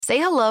Say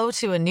hello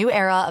to a new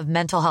era of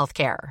mental health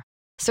care.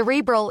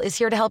 Cerebral is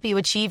here to help you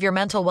achieve your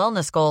mental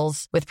wellness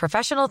goals with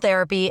professional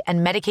therapy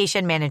and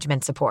medication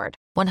management support.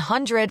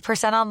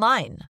 100%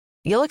 online.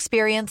 You'll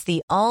experience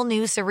the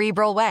all-new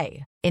Cerebral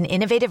Way, an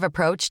innovative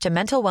approach to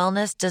mental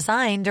wellness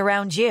designed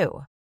around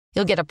you.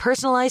 You'll get a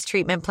personalized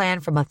treatment plan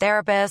from a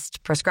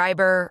therapist,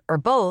 prescriber, or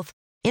both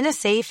in a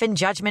safe and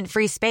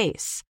judgment-free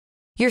space.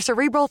 Your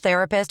Cerebral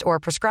therapist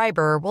or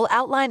prescriber will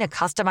outline a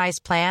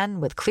customized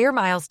plan with clear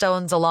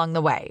milestones along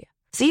the way,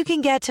 so you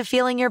can get to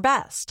feeling your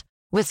best.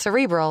 With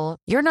Cerebral,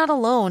 you're not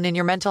alone in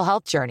your mental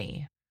health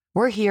journey.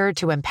 We're here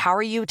to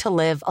empower you to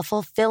live a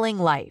fulfilling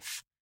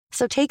life.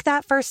 So take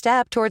that first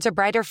step towards a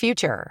brighter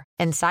future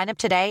and sign up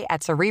today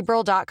at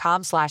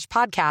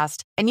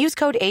Cerebral.com/podcast and use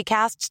code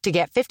ACAST to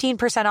get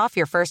 15% off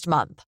your first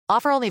month.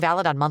 Offer only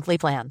valid on monthly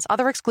plans.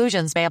 Other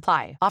exclusions may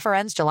apply. Offer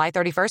ends July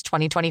 31st,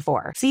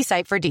 2024. See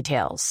site for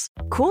details.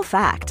 Cool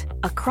fact,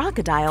 a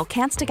crocodile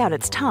can't stick out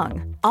its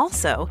tongue.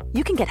 Also,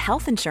 you can get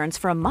health insurance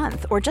for a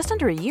month or just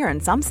under a year in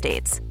some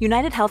states.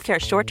 United Healthcare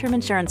short-term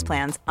insurance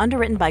plans,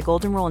 underwritten by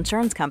Golden Rule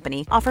Insurance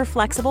Company, offer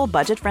flexible,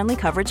 budget-friendly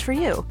coverage for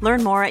you.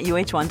 Learn more at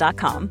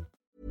UH1.com.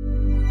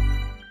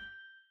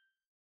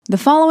 The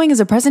following is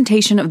a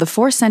presentation of the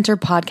Force Center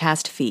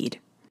podcast feed.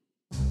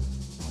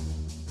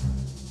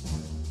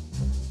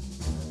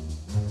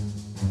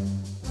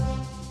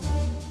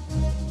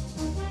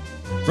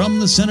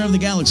 From the center of the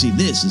galaxy,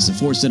 this is the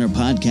Force Center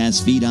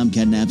podcast feed. I'm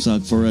Ken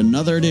Knapsack for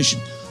another edition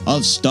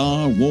of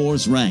Star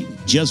Wars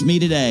Ranked. Just me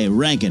today,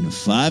 ranking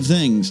 5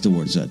 things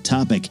towards a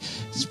topic.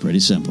 It's pretty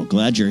simple.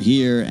 Glad you're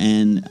here,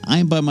 and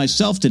I'm by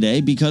myself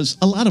today because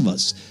a lot of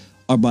us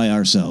are by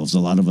ourselves. A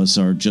lot of us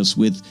are just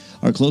with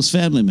our close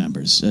family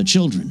members,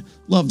 children,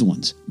 loved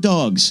ones,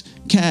 dogs,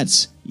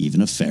 cats,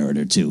 even a ferret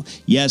or two.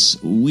 Yes,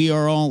 we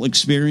are all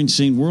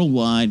experiencing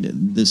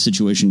worldwide this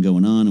situation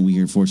going on, and we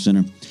here at Force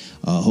Center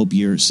hope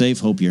you're safe,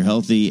 hope you're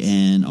healthy,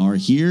 and are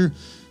here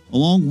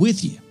along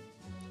with you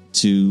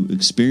to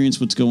experience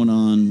what's going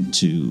on,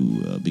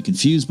 to be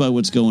confused by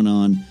what's going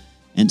on,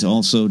 and to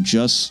also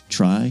just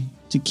try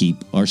to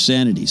keep our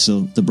sanity.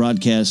 So the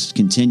broadcasts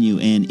continue,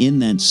 and in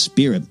that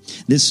spirit,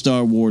 this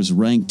Star Wars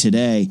Ranked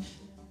today,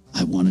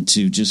 I wanted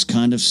to just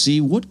kind of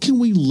see what can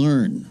we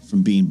learn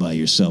from being by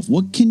yourself?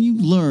 What can you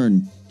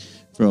learn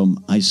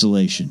from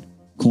isolation,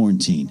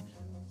 quarantine,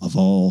 of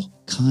all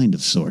kind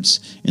of sorts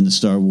in the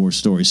Star Wars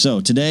story?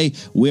 So today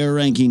we're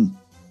ranking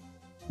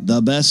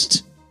the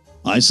best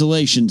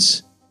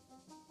isolations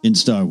in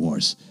Star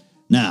Wars.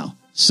 Now,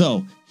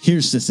 so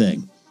here's the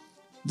thing.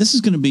 This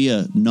is going to be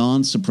a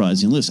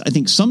non-surprising list. I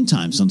think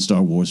sometimes on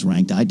Star Wars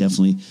Ranked, I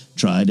definitely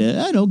try to,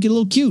 get a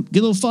little cute,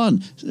 get a little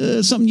fun,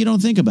 something you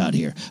don't think about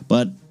here.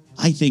 But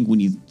I think when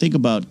you think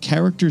about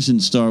characters in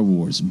Star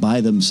Wars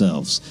by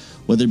themselves,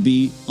 whether it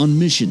be on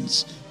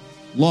missions,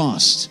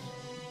 lost,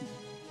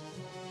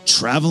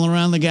 traveling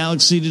around the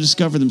galaxy to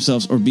discover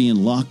themselves, or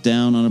being locked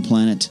down on a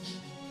planet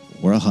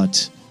or a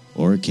hut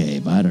or a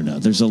cave, I don't know.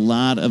 There's a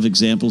lot of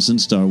examples in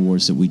Star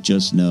Wars that we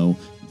just know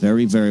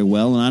very, very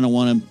well, and I don't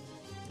want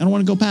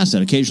to go past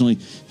that. Occasionally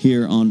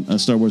here on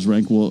Star Wars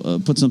Rank, we'll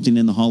put something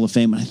in the Hall of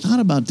Fame, and I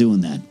thought about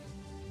doing that.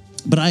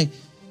 But I'm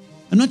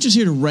not just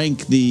here to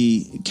rank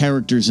the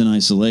characters in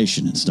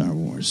isolation in Star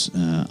Wars.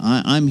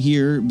 I'm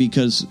here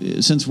because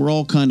since we're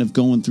all kind of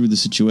going through the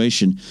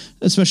situation,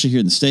 especially here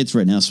in the States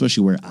right now,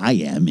 especially where I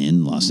am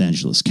in Los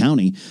Angeles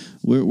County,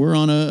 we're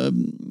on a,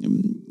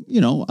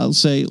 I'll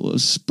say a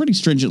pretty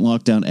stringent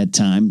lockdown at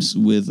times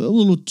with a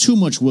little too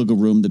much wiggle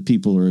room that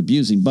people are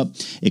abusing. But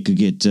it could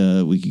get,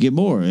 we could get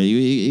more.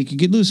 It could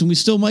get loose, and we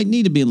still might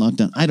need to be in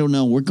lockdown. I don't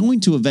know. We're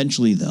going to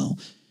eventually, though,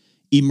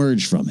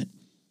 emerge from it.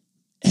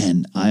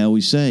 And I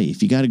always say,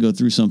 if you got to go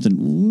through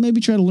something,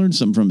 maybe try to learn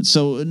something from it.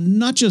 So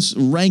not just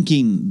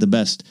ranking the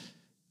best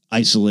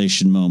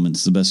isolation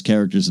moments, the best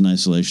characters in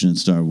isolation in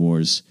Star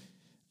Wars.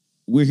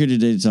 We're here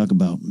today to talk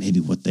about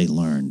maybe what they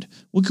learned.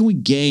 What can we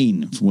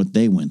gain from what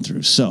they went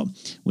through? So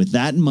with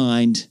that in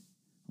mind,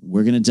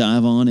 we're going to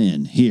dive on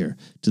in here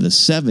to the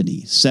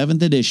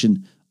 77th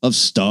edition of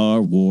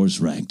Star Wars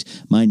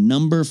Ranked. My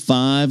number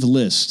 5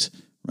 list,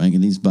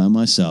 ranking these by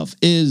myself,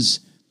 is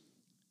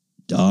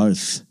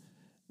Darth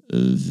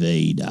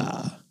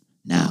Vader.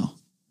 Now,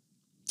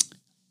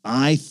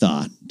 I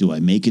thought, do I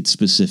make it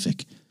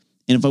specific?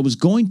 And if I was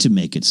going to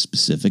make it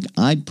specific,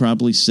 I'd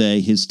probably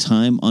say his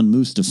time on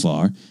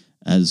Mustafar,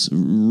 as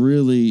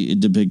really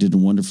depicted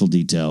in wonderful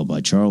detail by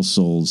Charles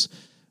Soule's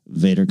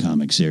Vader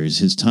comic series.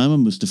 His time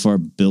on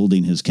Mustafar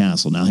building his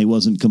castle. Now, he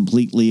wasn't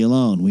completely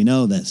alone. We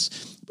know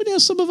this. But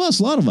some of us,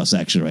 a lot of us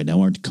actually right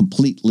now, aren't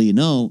completely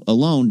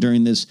alone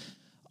during this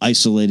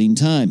isolating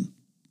time.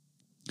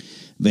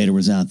 Vader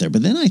was out there.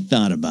 But then I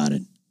thought about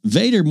it.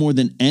 Vader, more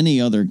than any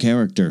other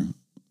character,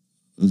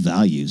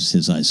 values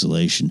his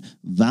isolation,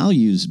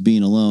 values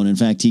being alone. In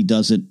fact, he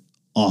does it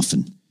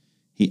often.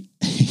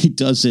 He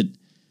does it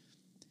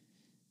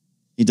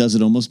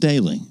almost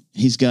daily.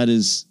 He's got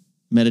his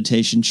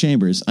meditation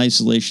chamber, his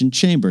isolation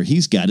chamber.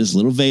 He's got his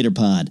little Vader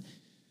pod.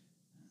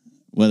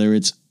 Whether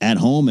it's at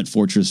home at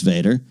Fortress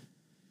Vader,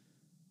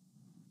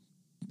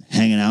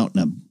 hanging out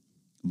in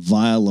a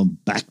vial of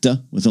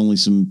Bacta with only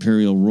some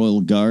Imperial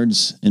Royal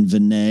Guards and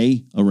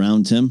Vinay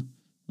around him.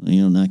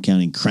 Not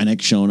counting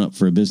Krennic showing up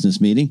for a business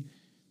meeting,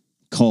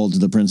 called to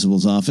the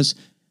principal's office.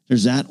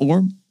 There's that,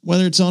 or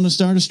whether it's on a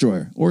Star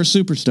Destroyer or a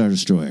Super Star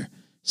Destroyer,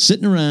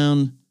 sitting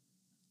around,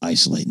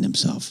 isolating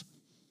himself.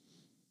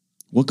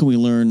 What can we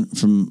learn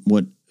from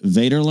what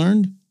Vader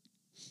learned?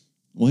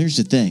 Well, here's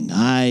the thing.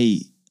 I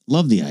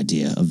love the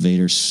idea of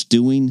Vader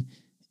stewing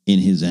in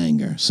his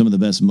anger. Some of the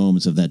best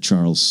moments of that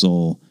Charles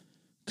Soule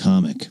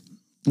comic.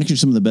 Actually,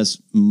 some of the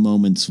best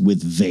moments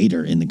with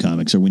Vader in the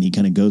comics are when he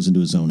kind of goes into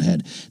his own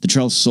head. The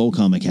Charles Soule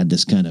comic had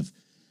this kind of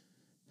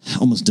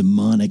almost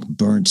demonic,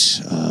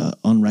 burnt,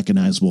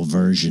 unrecognizable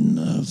version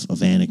of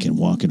Anakin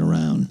walking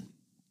around.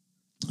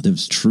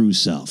 His true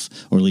self,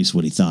 or at least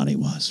what he thought he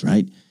was,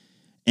 right?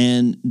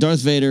 And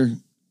Darth Vader,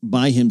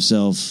 by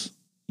himself,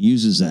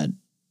 uses that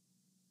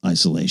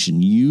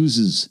isolation,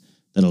 uses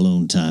that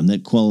alone time,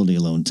 that quality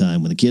alone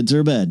time when the kids are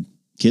in bed,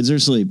 kids are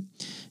asleep.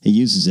 He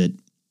uses it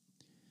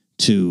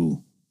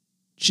to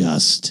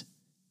just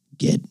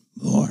get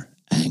more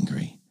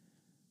angry.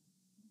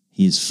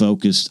 He is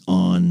focused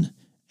on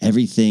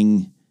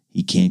everything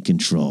he can't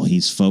control.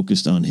 He's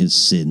focused on his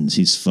sins.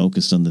 He's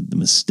focused on the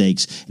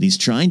mistakes, and he's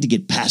trying to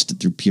get past it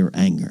through pure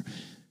anger.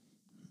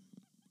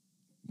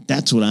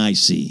 That's what I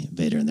see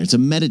Vader in there. It's a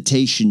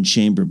meditation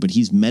chamber, but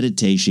he's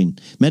meditating.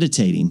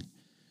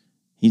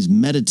 He's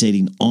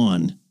meditating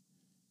on,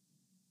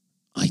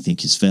 I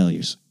think, his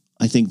failures.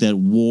 I think that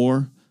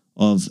war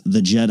of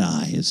the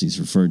Jedi, as he's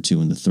referred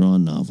to in the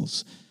Thrawn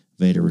novels,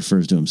 Vader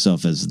refers to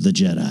himself as the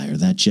Jedi, or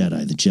that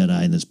Jedi, the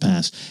Jedi in this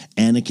past.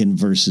 Anakin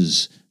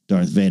versus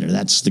Darth Vader.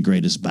 That's the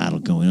greatest battle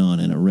going on,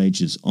 and it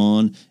rages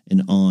on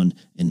and on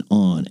and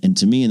on. And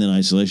to me, in that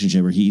isolation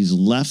chamber, he's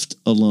left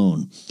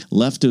alone,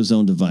 left to his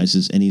own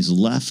devices, and he's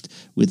left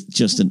with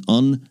just an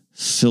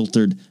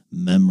unfiltered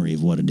memory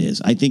of what it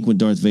is. I think when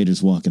Darth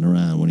Vader's walking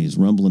around, when he's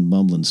rumbling,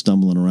 bumbling,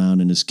 stumbling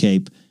around in his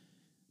cape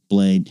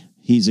blade,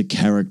 he's a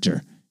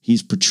character.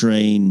 He's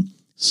portraying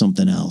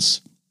something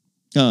else.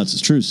 Oh, it's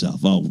his true self.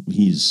 Oh,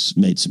 he's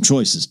made some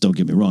choices, don't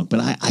get me wrong.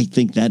 But I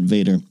think that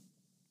Vader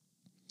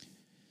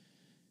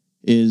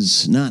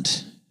is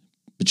not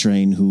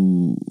betraying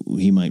who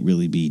he might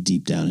really be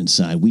deep down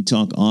inside. We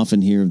talk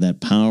often here of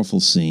that powerful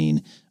scene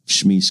of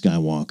Shmi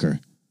Skywalker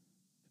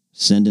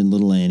sending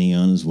little Annie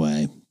on his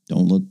way.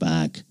 Don't look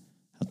back.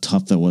 How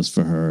tough that was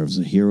for her. It was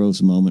a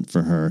hero's moment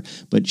for her.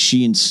 But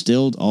she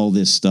instilled all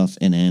this stuff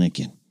in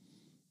Anakin.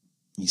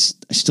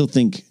 I still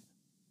think,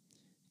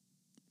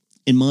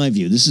 in my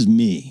view, this is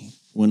me,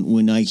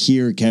 when I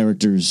hear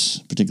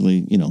characters,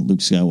 particularly, Luke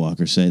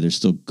Skywalker, say there's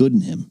still good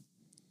in him,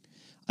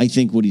 I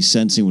think what he's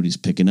sensing, what he's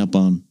picking up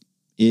on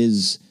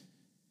is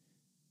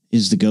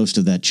the ghost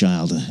of that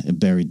child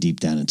buried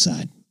deep down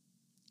inside.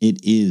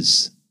 It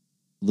is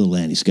little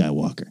Annie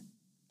Skywalker.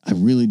 I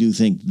really do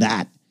think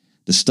that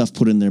the stuff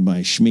put in there by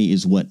Shmi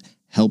is what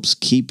helps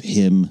keep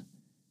him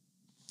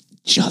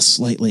just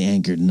slightly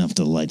anchored enough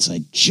to the light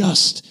side,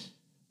 just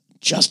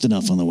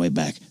enough on the way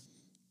back.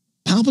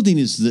 Palpatine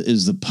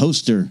is the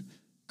poster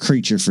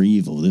creature for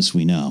evil. This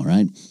we know,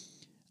 right?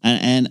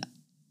 And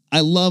I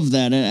love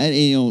that.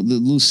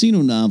 The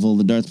Lucino novel,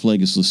 the Darth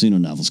Plagueis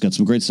Lucino novel, has got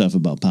some great stuff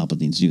about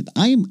Palpatine's youth.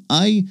 I am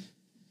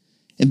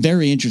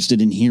very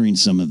interested in hearing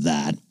some of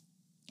that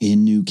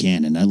in new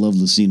canon. I'd love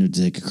Lucino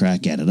to take a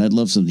crack at it. I'd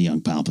love some of the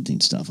young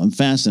Palpatine stuff. I'm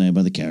fascinated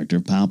by the character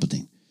of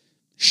Palpatine.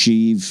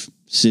 Sheev,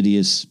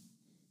 Sidious,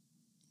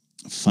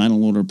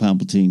 Final Order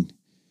Palpatine,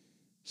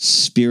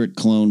 Spirit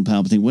Clone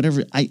Palpatine,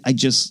 whatever. I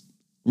just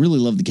really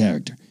love the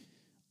character.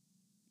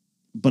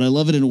 But I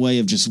love it in a way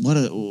of just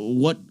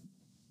what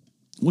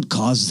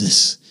caused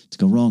this to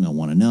go wrong? I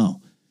want to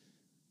know.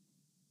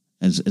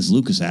 As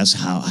Lucas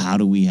asks, how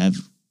do we have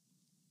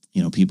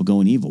people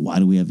going evil? Why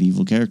do we have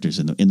evil characters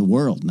in the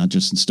world, not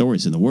just in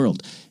stories, in the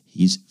world?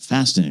 He's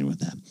fascinated with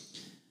that.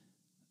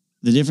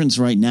 The difference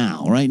right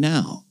now,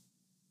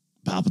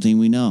 Palpatine,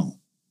 we know,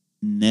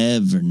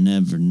 never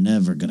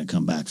going to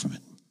come back from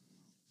it.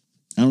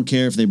 I don't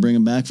care if they bring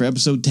him back for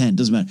episode 10.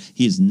 Doesn't matter.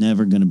 He is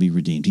never going to be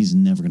redeemed. He's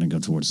never going to go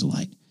towards the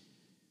light.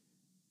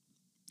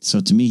 So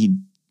to me, he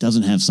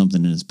doesn't have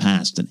something in his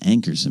past that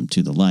anchors him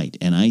to the light.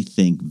 And I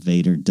think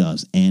Vader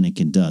does.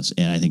 Anakin does.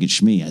 And I think it's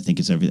Shmi. I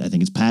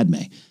think it's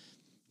Padme.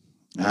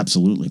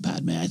 Absolutely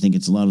Padme. I think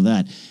it's a lot of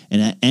that.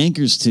 And that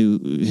anchors to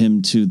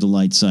him to the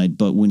light side.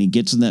 But when he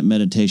gets in that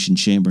meditation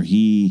chamber,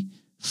 he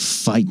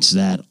fights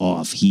that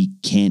off. He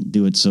can't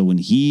do it. So when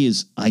he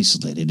is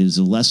isolated, it is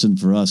a lesson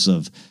for us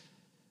of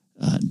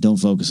don't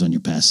focus on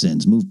your past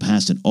sins. Move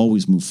past it.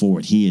 Always move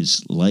forward. He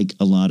is, like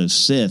a lot of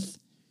Sith,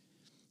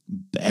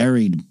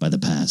 buried by the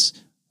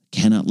past.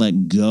 Cannot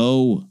let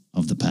go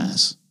of the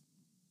past.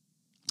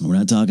 We're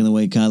not talking the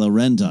way Kylo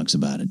Ren talks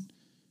about it.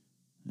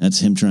 That's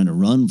him trying to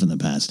run from the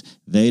past.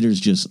 Vader's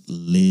just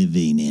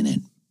living in it.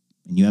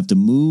 And you have to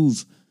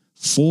move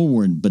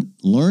forward, but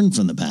learn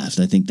from the past.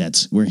 I think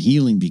that's where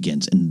healing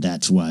begins, and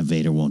that's why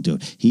Vader won't do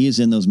it. He is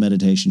in those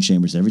meditation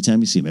chambers every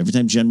time you see him. Every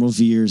time General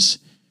Veers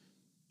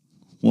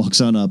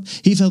walks on up.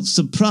 He felt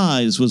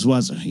surprised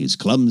was he's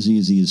clumsy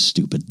as he is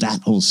stupid.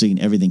 That whole scene,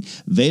 everything.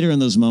 Vader in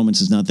those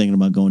moments is not thinking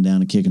about going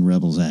down and kicking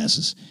rebels'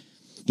 asses.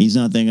 He's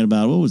not thinking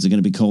about, is it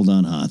going to be cold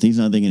on Hoth? He's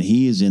not thinking,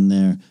 he is in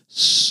there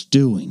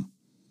stewing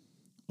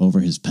over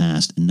his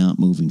past and not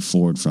moving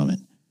forward from it.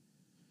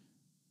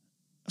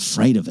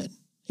 Afraid of it.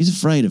 He's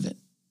afraid of it.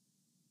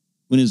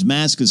 When his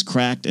mask is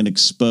cracked and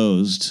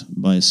exposed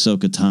by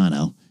Ahsoka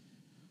Tano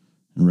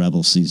in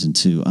Rebels Season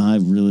 2, I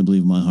really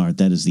believe in my heart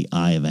that is the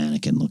eye of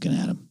Anakin looking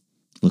at him,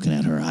 looking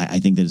at her. I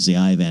think that is the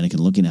eye of Anakin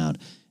looking out.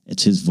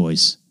 It's his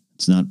voice.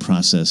 It's not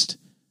processed.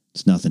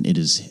 It's nothing. It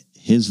is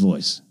his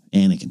voice,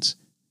 Anakin's,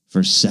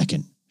 for a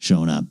second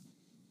showing up.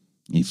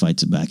 And he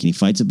fights it back. And he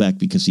fights it back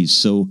because he's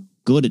so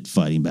good at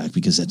fighting back,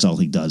 because that's all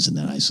he does in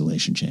that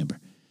isolation chamber.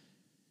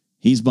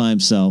 He's by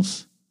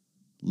himself,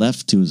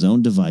 left to his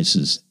own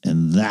devices,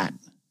 and that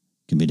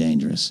can be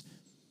dangerous.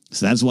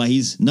 So that's why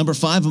he's number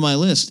 5 on my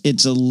list.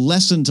 It's a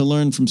lesson to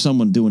learn from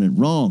someone doing it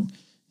wrong.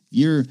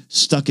 You're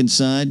stuck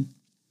inside.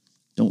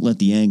 Don't let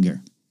the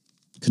anger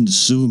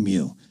consume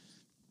you.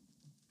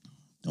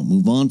 Don't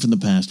move on from the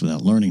past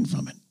without learning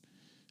from it,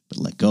 but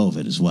let go of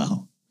it as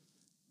well.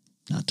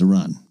 Not to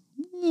run.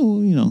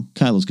 Well,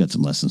 Kylo's got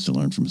some lessons to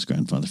learn from his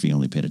grandfather if he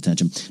only paid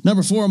attention.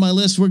 Number 4 on my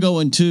list, we're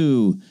going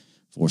to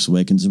Force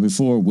Awakens number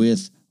 4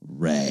 with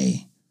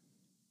Rey.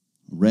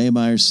 Rey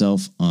by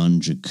herself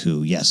on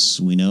Jakku. Yes,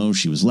 we know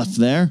she was left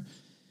there.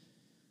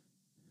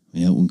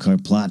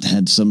 Unkar Plutt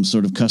had some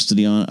sort of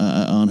custody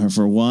on her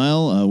for a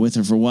while, with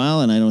her for a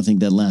while, and I don't think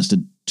that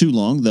lasted too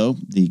long, though.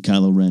 The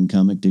Kylo Ren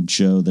comic did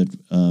show that,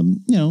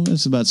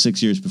 it's about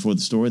 6 years before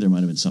the story. There might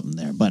have been something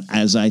there. But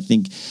as I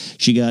think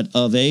she got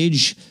of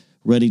age,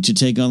 ready to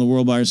take on the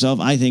world by herself,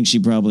 I think she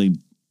probably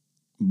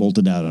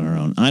bolted out on her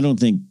own. I don't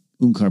think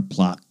Unkar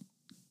Plutt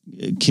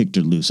kicked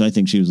her loose. I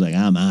think she was like,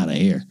 I'm out of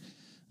here.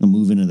 I'm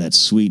moving to that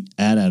sweet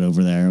AT-AT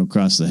over there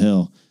across the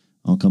hill.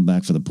 I'll come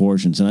back for the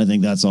portions. And I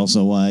think that's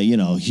also why,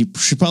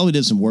 she probably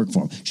did some work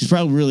for him. She's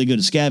probably really good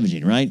at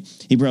scavenging, right?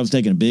 He probably was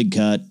taking a big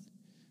cut.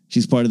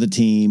 She's part of the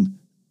team.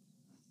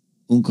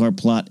 Unkar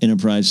Plutt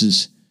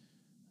Enterprises.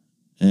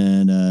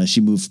 And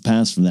she moved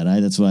past from that.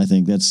 That's what I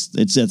think.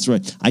 That's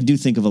right. I do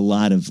think of a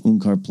lot of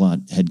Unkar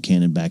Plutt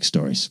headcanon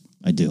backstories.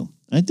 I do.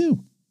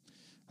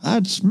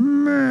 That's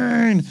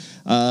mean.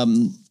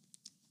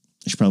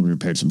 She probably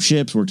repaired some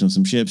ships, worked on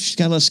some ships. She's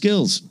got a lot of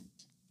skills.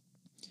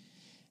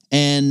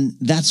 And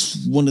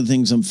that's one of the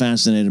things I'm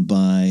fascinated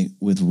by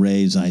with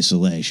Rey's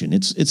isolation.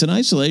 It's an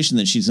isolation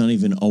that she's not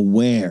even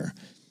aware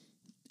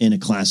in a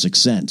classic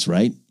sense,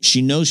 right?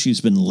 She knows she's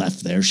been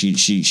left there. She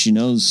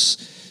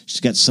knows she's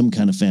got some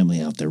kind of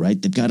family out there,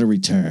 right? They've got to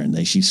return.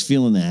 She's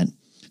feeling that.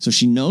 So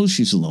she knows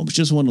she's alone, but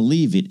she doesn't want to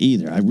leave it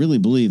either. I really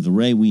believe the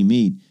Rey we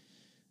meet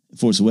in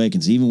Force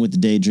Awakens, even with the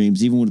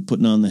daydreams, even with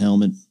putting on the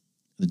helmet,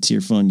 the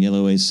Tearfun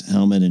Yellow Ace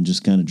helmet, and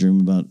just kind of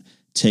dreaming about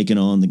taking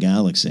on the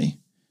galaxy,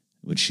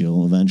 which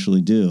she'll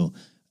eventually do.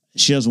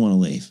 She doesn't want to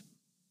leave.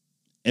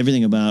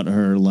 Everything about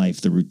her life,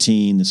 the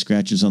routine, the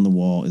scratches on the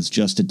wall, is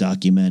just to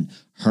document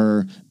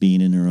her being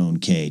in her own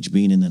cage,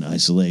 being in that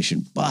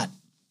isolation. But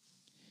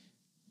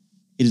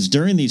it is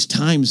during these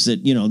times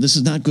that, this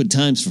is not good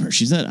times for her.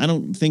 I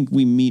don't think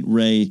we meet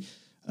Rey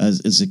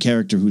as a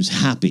character who's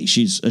happy.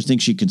 I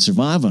think she can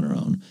survive on her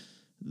own.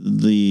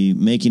 The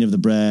making of the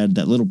bread,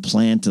 that little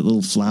plant, that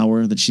little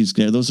flower that she's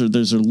got, those are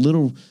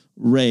little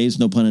rays,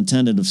 no pun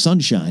intended, of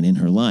sunshine in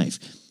her life,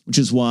 which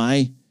is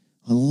why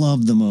I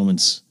love the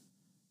moments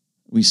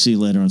we see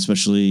later on,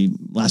 especially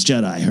Last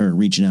Jedi, her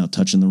reaching out,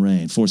 touching the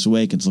rain, Force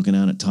Awakens, looking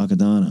out at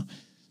Takodana.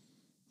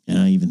 And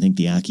I even think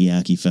the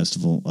Aki-Aki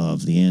Festival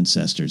of the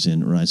Ancestors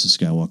in Rise of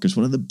Skywalker is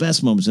one of the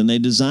best moments. And they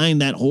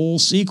designed that whole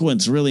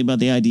sequence really about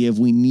the idea of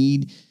we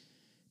need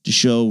to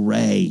show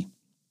Rey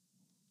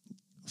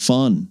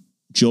fun,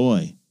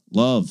 joy,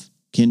 love,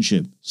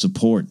 kinship,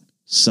 support,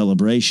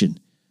 celebration,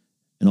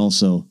 and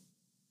also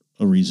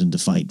a reason to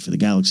fight for the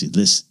galaxy.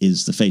 This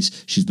is the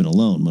face. She's been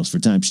alone most of her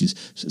time.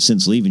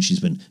 Since leaving, she's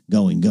been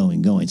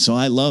going. So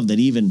I love that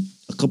even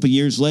a couple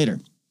years later,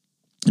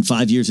 and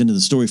 5 years into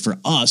the story for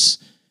us,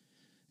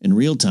 in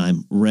real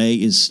time, Rey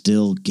is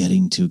still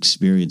getting to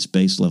experience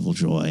base level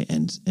joy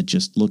and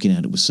just looking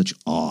at it with such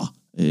awe.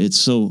 It's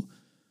so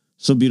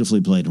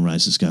beautifully played in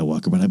Rise of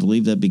Skywalker, but I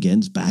believe that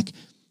begins back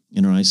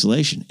in her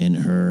isolation, in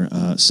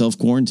her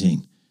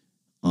self-quarantine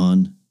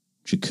on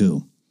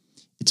Jakku.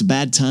 It's a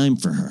bad time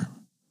for her.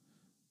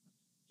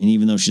 And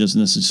even though she doesn't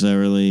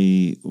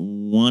necessarily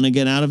want to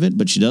get out of it,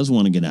 but she does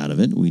want to get out of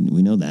it. We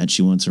know that.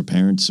 She wants her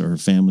parents or her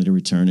family to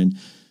return. And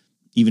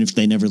even if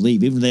they never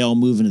leave, even if they all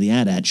move into the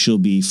AT-AT, she'll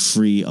be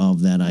free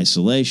of that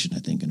isolation, I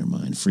think, in her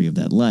mind, free of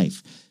that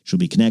life. She'll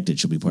be connected.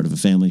 She'll be part of a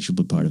family. She'll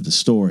be part of the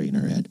story in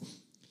her head.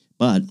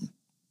 But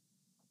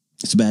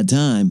it's a bad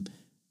time.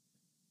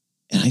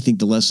 And I think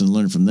the lesson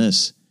learned from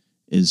this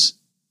is,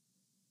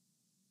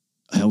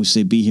 I always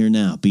say, be here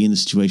now. Be in the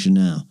situation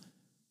now.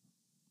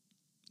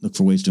 Look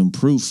for ways to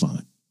improve from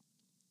it.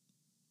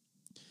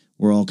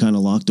 We're all kind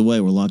of locked away.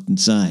 We're locked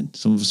inside.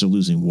 Some of us are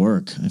losing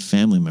work. I have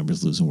family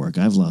members losing work.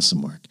 I've lost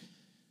some work.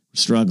 We're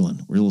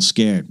struggling. We're a little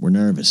scared. We're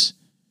nervous.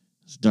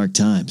 It's dark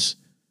times.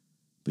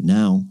 But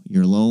now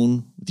you're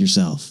alone with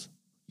yourself.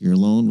 You're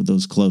alone with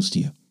those close to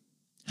you.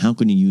 How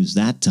can you use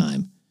that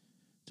time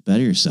to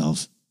better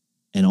yourself?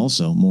 And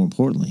also, more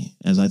importantly,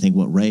 as I think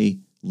what Rey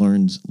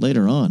learns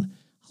later on,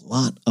 a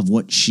lot of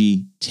what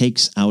she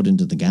takes out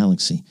into the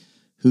galaxy,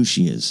 who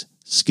she is,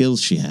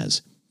 skills she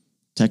has,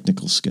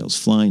 technical skills,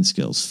 flying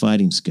skills,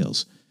 fighting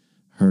skills,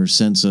 her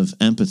sense of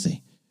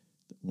empathy.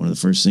 One of the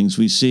first things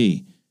we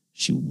see,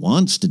 she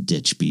wants to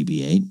ditch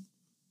BB-8.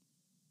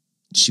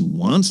 She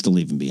wants to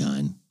leave him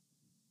behind.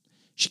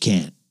 She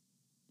can't.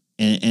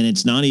 And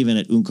it's not even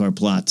at Unkar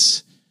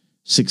Plutt's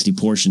 60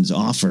 portions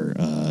offer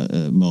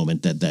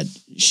moment that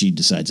she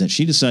decides that.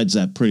 She decides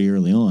that pretty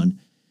early on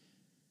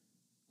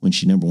when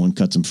she, number one,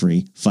 cuts him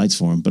free, fights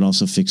for him, but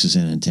also fixes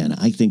an antenna.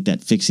 I think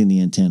that fixing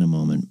the antenna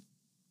moment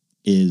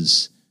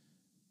is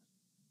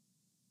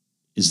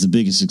the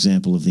biggest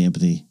example of the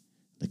empathy,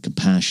 the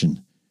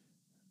compassion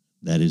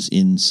that is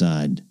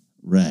inside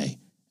Rey.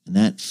 And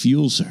that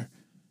fuels her.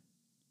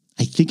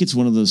 I think it's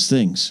one of those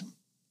things.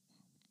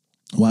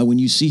 Why, when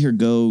you see her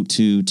go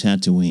to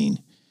Tatooine,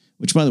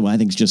 which, by the way, I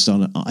think is just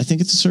I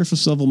think it's a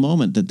surface level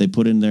moment that they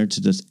put in there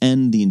to just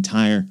end the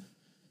entire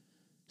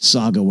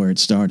saga where it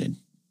started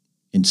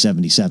in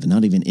 77.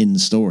 Not even in the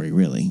story,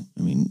 really.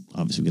 I mean,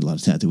 obviously we get a lot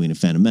of Tatooine and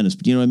Phantom Menace,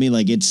 but you know what I mean?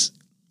 Like it's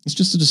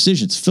just a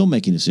decision. It's a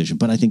filmmaking decision.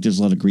 But I think there's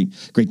a lot of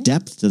great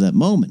depth to that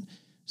moment,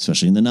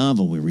 especially in the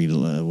novel. We read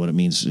what it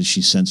means.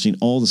 She's sensing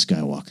all the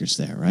Skywalkers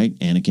there, right?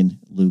 Anakin,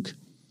 Luke,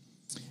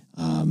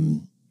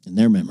 and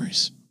their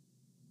memories.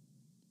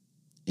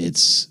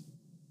 It's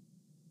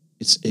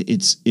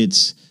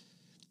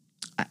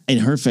in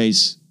her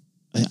face.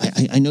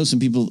 I know some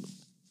people,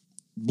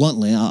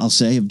 bluntly, I'll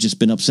say, have just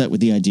been upset with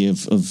the idea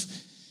of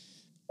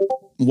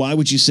why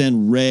would you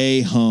send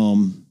Rey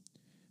home?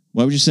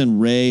 Why would you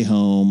send Rey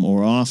home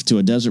or off to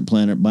a desert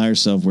planet by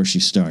herself where she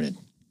started?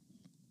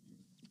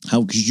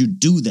 How could you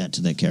do that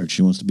to that character?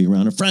 She wants to be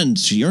around her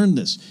friends. She earned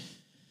this.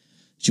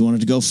 She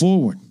wanted to go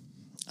forward.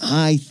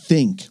 I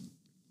think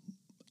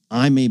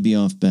I may be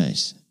off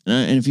base.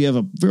 And if you have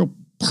a real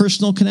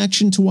personal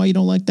connection to why you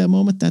don't like that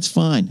moment, that's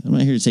fine. I'm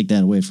not here to take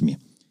that away from you.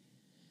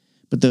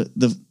 But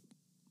the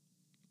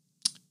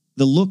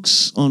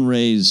looks on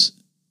Rey's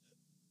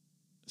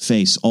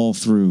face all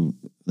through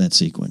that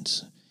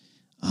sequence,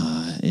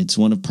 it's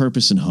one of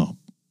purpose and hope.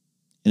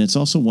 And it's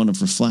also one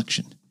of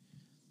reflection.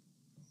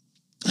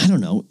 I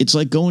don't know. It's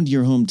like going to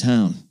your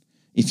hometown.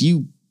 If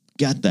you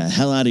got the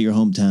hell out of your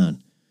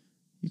hometown,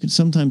 you can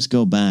sometimes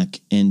go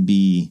back and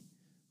be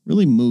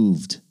really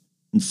moved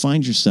and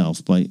find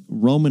yourself by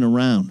roaming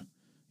around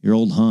your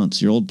old haunts,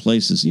 your old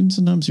places, even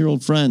sometimes your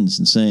old friends,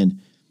 and saying,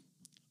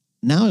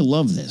 now I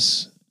love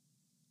this.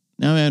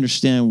 Now I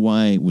understand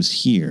why I was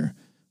here,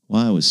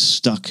 why I was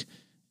stuck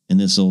in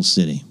this old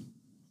city.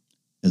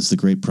 As the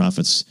great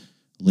prophets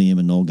Liam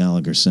and Noel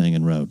Gallagher sang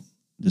and wrote,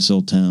 this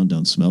old town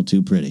don't smell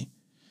too pretty.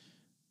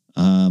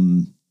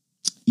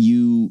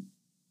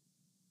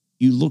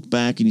 You look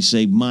back and you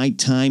say, my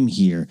time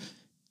here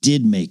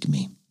did make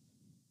me.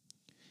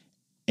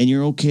 And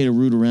you're okay to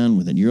root around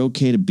with it. You're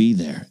okay to be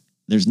there.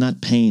 There's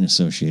not pain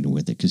associated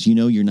with it because you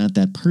know you're not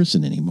that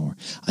person anymore.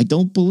 I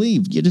don't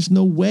believe. There's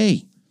no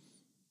way.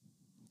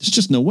 There's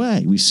just no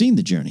way. We've seen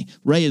the journey.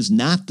 Rey is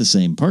not the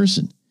same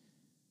person.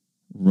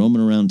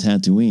 Roaming around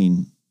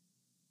Tatooine,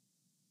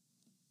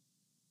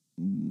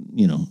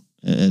 you know,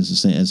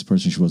 as the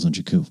person she was on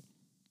Jakku.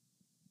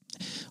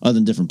 Other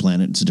than different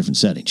planet, it's a different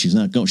setting. She's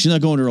not going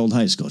to her old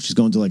high school. She's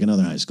going to like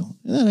another high school.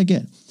 And that I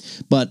get.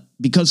 But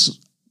because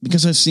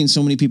I've seen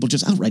so many people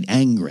just outright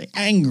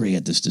angry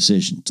at this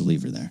decision to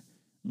leave her there.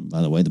 And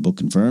by the way, the book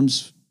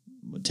confirms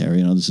what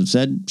Terry and others have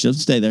said. She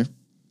doesn't stay there.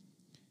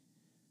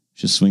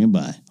 She's swinging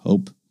by.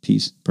 Hope,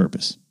 peace,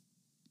 purpose.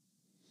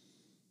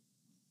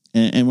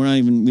 And we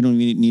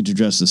don't even need to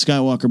address the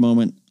Skywalker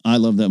moment. I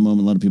love that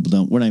moment. A lot of people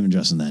don't. We're not even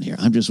addressing that here.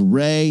 I'm just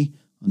Rey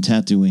on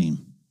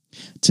Tatooine.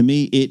 To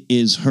me, it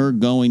is her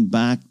going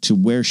back to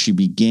where she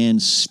began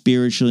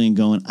spiritually and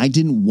going, I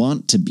didn't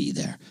want to be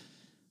there.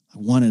 I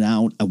wanted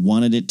out. I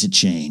wanted it to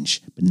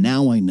change. But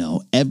now I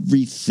know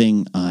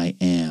everything I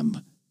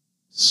am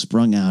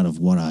sprung out of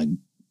what I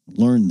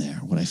learned there,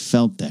 what I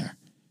felt there.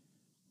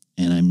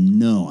 And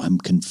I'm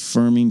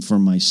confirming for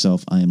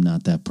myself I am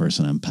not that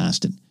person. I'm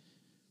past it.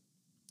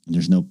 And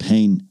there's no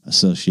pain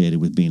associated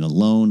with being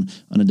alone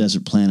on a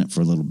desert planet for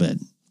a little bit.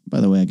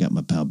 By the way, I got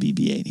my pal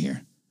BB-8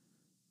 here.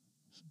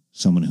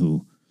 Someone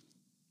who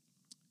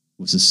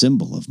was a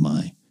symbol of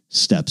my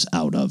steps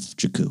out of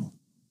Jakku.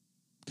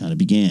 Kind of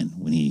began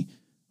when he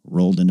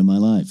rolled into my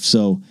life.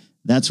 So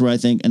that's where I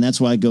think, and that's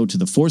why I go to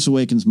the Force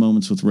Awakens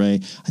moments with Rey.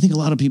 I think a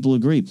lot of people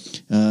agree.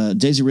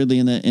 Daisy Ridley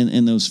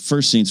in those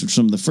first scenes, which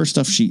some of the first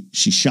stuff she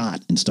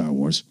shot in Star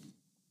Wars,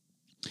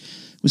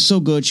 was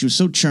so good. She was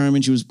so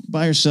charming. She was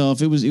by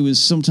herself. It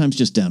was sometimes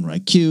just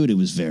downright cute. It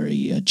was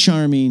very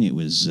charming. It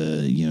was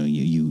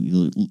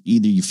you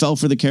either you fell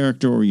for the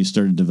character or you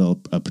started to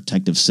develop a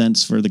protective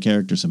sense for the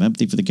character, some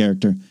empathy for the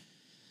character,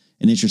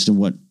 an interest in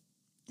what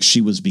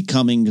she was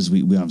becoming, because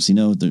we obviously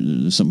know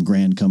there's something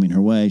grand coming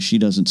her way. She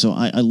doesn't. So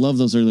I love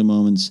those early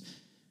moments.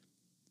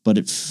 but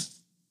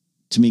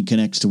to me,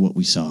 connects to what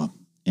we saw.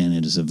 And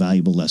it is a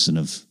valuable lesson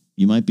of,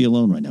 you might be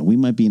alone right now. We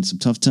might be in some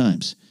tough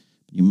times.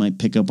 You might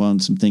pick up on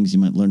some things. You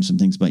might learn some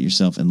things about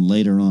yourself. And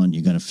later on,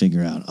 you got to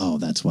figure out, oh,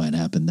 that's why it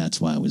happened. That's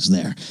why I was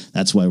there.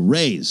 That's why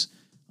Ray's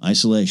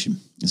isolation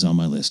is on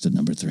my list at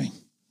number 4.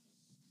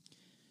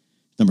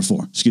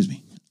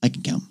 I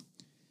can count.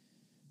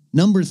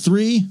 Number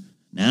 3.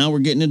 Now we're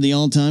getting into the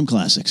all-time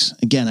classics.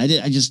 Again, I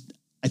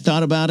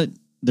thought about it.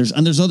 There's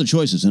other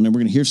choices, and then we're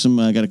going to hear some.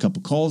 I got a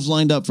couple calls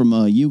lined up from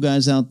you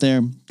guys out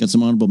there. Got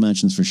some honorable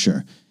mentions for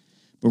sure.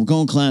 But we're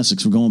going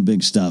classics. We're going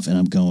big stuff, and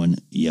I'm going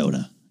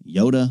Yoda.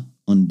 Yoda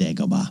on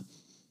Dagobah.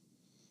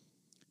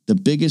 The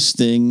biggest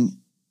thing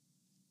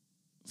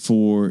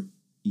for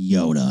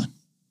Yoda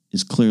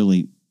is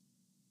clearly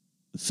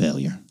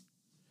failure.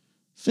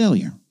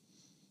 Failure.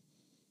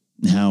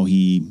 And how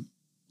he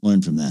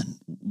learned from that.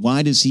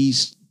 Why does he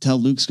tell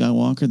Luke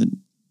Skywalker that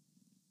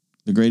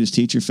the greatest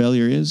teacher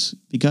failure is?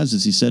 Because,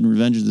 as he said in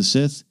Revenge of the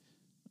Sith,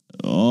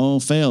 oh,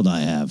 failed I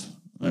have.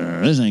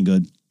 This ain't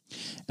good.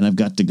 And I've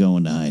got to go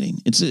into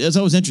hiding. It's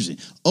always interesting.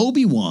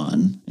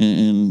 Obi-Wan,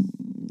 and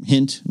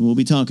hint, we'll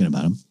be talking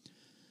about him.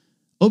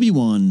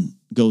 Obi-Wan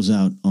goes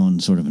out on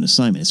sort of an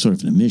assignment. It's sort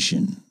of a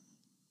mission.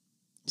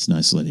 It's an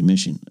isolated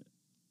mission.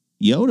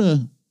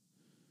 Yoda,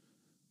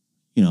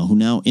 who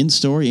now in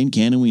story, in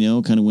canon, we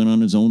know, kind of went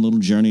on his own little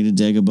journey to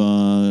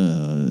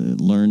Dagobah,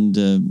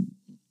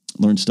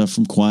 learned stuff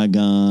from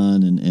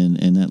Qui-Gon,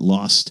 and that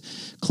lost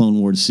Clone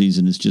Wars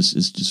season is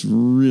just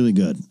really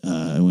good.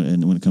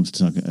 And when it comes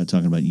to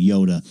talking about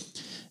Yoda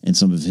and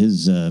some of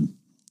his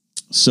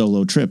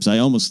solo trips, I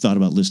almost thought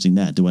about listing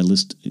that. Do I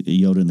list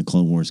Yoda in the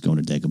Clone Wars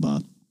going to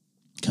Dagobah,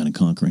 kind of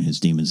conquering his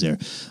demons there,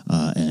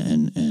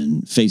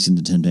 and facing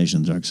the temptation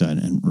on the dark side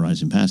and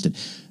rising past it?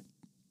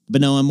 But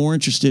no, I'm more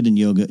interested in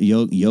yoga.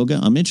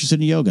 I'm interested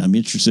in yoga. I'm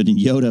interested in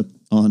Yoda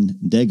on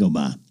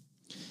Dagobah,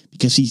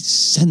 because he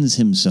sends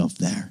himself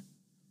there.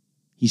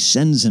 He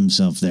sends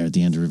himself there at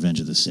the end of Revenge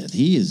of the Sith.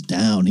 He is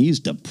down. He's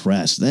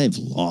depressed. They've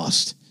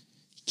lost.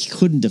 He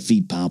couldn't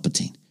defeat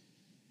Palpatine.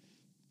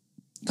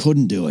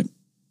 Couldn't do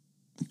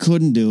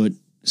it.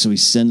 So he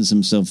sends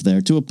himself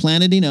there to a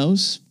planet he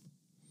knows.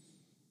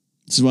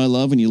 This is what I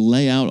love when you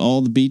lay out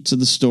all the beats of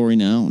the story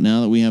now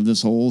that we have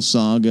this whole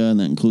saga, and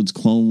that includes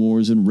Clone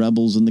Wars and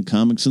Rebels and the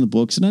comics and the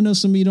books. And I know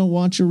some of you don't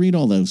watch or read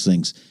all those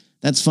things.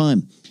 That's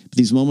fine. But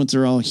these moments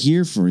are all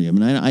here for you. I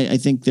mean, I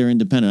think they're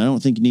independent. I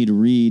don't think you need to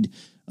read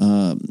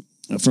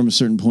from a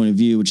certain point of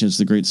view, which is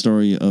the great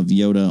story of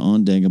Yoda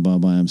on Dagobah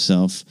by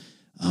himself.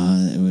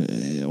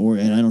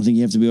 And I don't think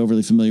you have to be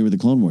overly familiar with the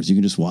Clone Wars. You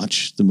can just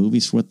watch the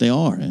movies for what they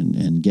are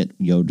and get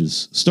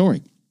Yoda's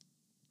story.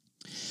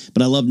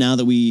 But I love now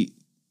that we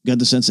got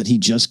the sense that he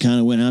just kind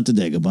of went out to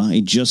Dagobah.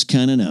 He just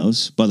kind of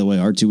knows. By the way,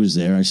 R2 was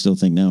there. I still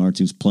think now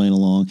R2's playing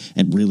along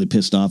and really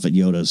pissed off at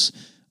Yoda's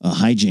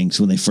hijinks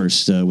when they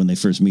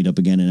first meet up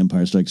again in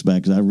Empire Strikes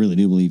Back. Because I really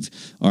do believe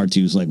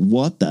R2's like,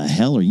 what the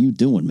hell are you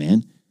doing,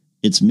 man?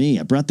 It's me.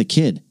 I brought the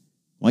kid.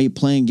 Why are you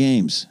playing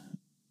games?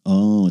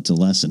 Oh, it's a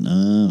lesson.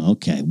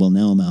 Okay. Well,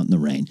 now I'm out in the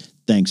rain.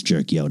 Thanks,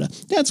 jerk Yoda.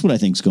 That's what I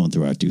think's going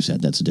through R2's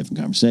head. That's a different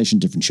conversation,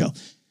 different show.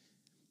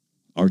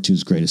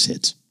 R2's greatest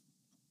hits.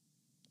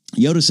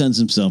 Yoda sends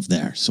himself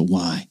there. So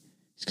why?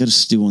 He's got to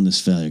stew on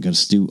this failure. Got to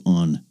stew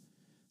on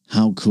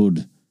how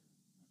could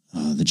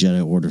the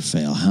Jedi Order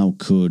fail? How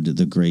could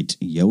the great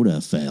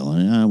Yoda fail?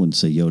 And I wouldn't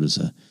say Yoda's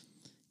a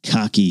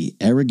cocky,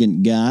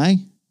 arrogant guy,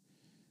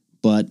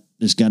 but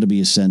there's got to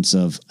be a sense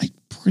of, I'm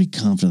pretty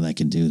confident I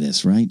can do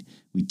this, right?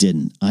 We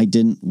didn't. I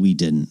didn't. We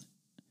didn't.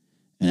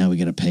 And now we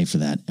got to pay for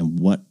that. And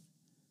what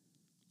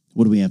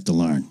do we have to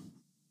learn?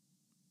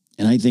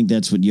 And I think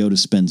that's what Yoda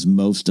spends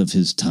most of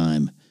his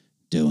time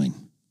doing.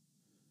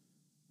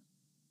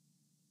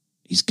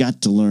 He's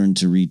got to learn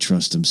to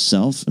retrust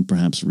himself and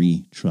perhaps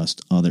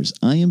retrust others.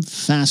 I am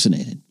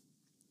fascinated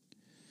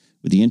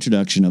with the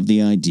introduction of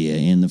the idea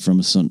in the From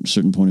a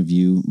Certain Point of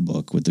View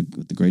book with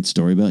the great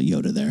story about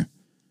Yoda there.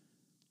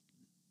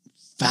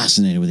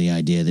 Fascinated with the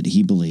idea that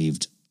he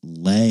believed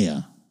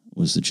Leia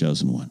was the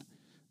chosen one,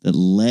 that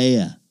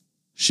Leia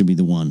should be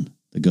the one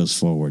that goes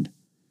forward.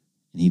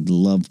 And he'd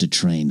love to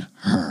train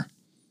her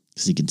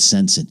because he can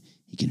sense it.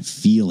 He can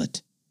feel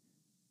it.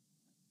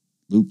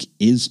 Luke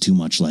is too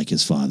much like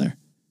his father.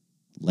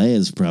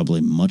 Leia's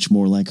probably much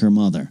more like her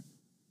mother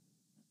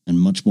and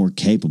much more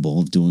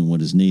capable of doing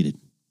what is needed.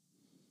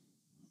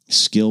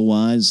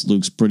 Skill-wise,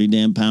 Luke's pretty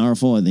damn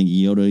powerful. I think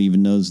Yoda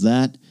even knows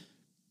that.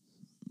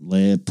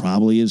 Leia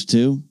probably is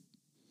too.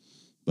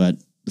 But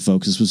the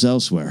focus was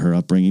elsewhere. Her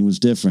upbringing was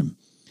different.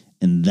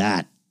 And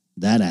that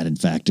added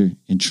factor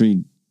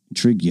intrigued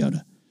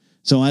Yoda.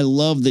 So I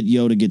love that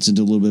Yoda gets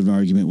into a little bit of an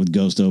argument with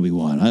Ghost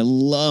Obi-Wan. I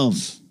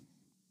love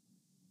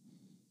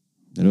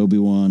that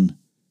Obi-Wan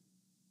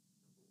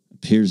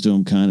appears to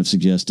him kind of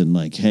suggesting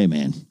like, hey,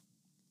 man,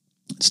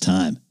 it's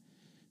time.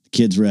 The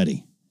kid's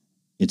ready.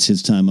 It's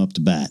his time up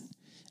to bat.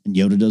 And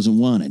Yoda doesn't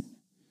want it.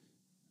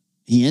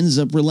 He ends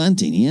up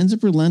relenting. He ends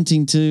up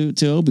relenting to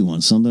Obi-Wan,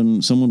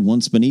 someone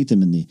once beneath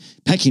him in the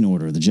pecking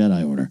order of the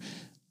Jedi Order.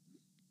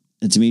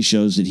 And to me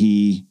shows that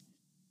he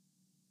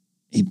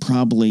he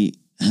probably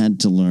had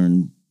to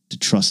learn to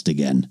trust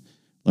again,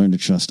 learn to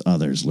trust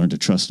others, learn to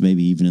trust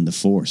maybe even in the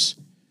Force.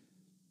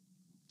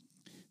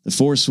 The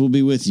Force will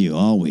be with you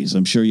always.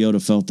 I'm sure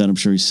Yoda felt that. I'm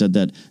sure he said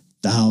that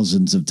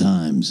thousands of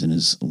times in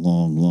his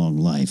long, long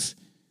life.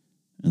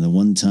 And the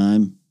one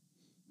time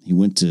he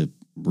went to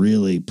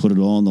really put it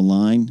all on the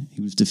line,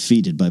 he was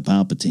defeated by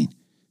Palpatine.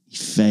 He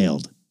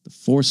failed. The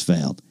Force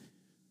failed.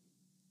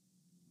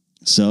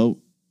 So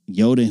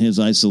Yoda in his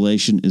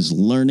isolation is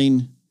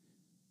learning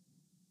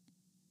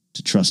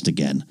to trust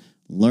again,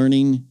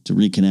 learning to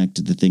reconnect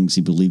to the things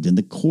he believed in,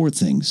 the core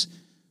things,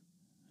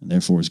 and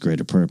therefore his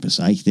greater purpose.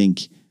 I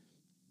think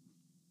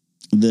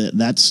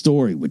that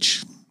story,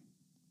 which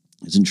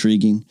is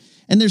intriguing,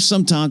 and there's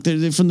some talk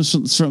that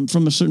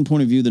from a certain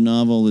point of view, the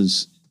novel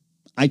is,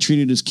 I treat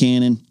it as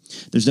canon.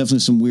 There's definitely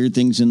some weird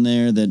things in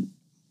there that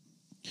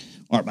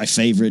aren't my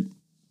favorite.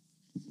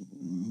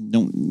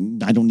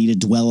 I don't need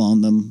to dwell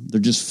on them.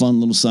 They're just fun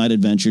little side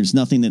adventures.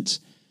 Nothing that's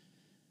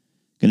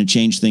going to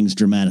change things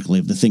dramatically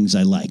of the things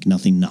I like.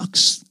 Nothing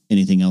knocks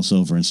anything else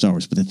over in Star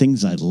Wars. But the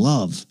things I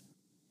love,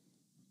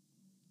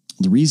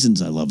 the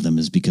reasons I love them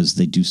is because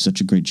they do such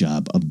a great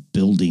job of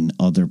building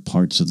other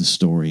parts of the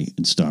story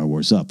in Star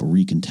Wars up, or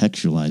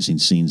recontextualizing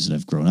scenes that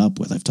I've grown up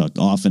with. I've talked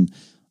often.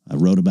 I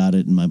wrote about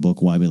it in my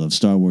book, Why We Love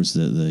Star Wars,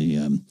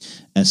 the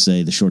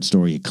essay, the short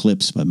story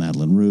Eclipse by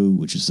Madeline Rue,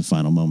 which is the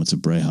final moments of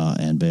Breha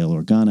and Bail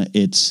Organa.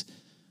 It's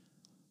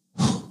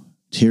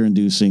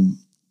tear-inducing.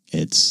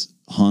 It's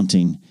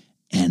haunting.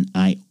 And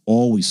I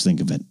always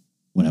think of it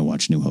when I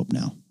watch New Hope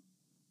now.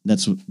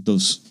 That's what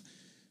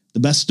the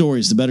best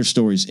stories, the better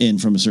stories in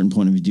from a certain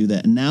point of view do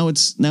that. And now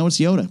it's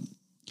Yoda.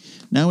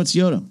 Now it's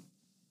Yoda.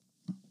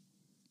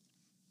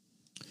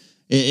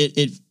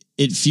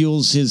 It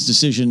fuels his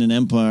decision in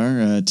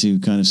Empire to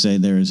kind of say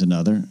there is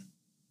another.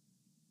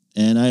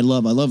 And I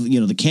love,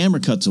 the camera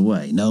cuts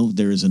away. No,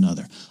 there is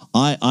another.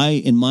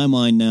 I in my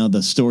mind now,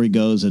 the story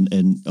goes,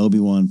 and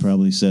Obi-Wan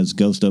probably says,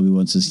 Ghost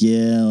Obi-Wan says,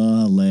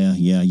 yeah, Leia,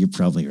 yeah, you're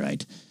probably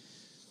right.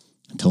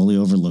 I totally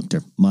overlooked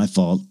her. My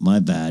fault. My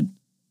bad.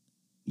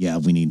 Yeah,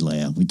 we need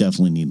Leia. We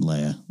definitely need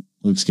Leia.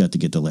 Luke's got to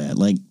get to Leia.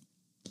 Like,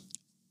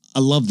 I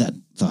love that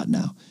thought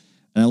now.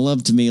 And I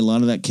love, to me, a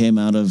lot of that came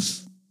out of,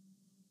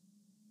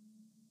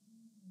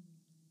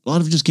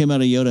 just came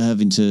out of Yoda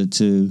having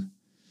to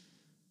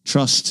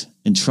trust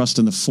in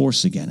the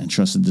Force again, and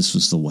trust that this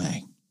was the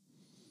way.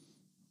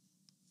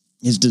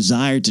 His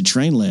desire to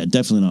train Leia,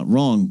 definitely not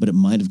wrong, but it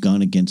might have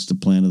gone against the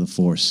plan of the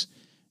Force.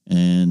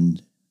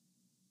 And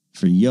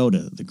for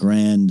Yoda, the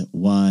grand,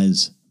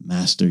 wise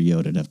master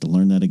Yoda, to have to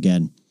learn that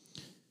again,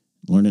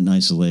 learn it in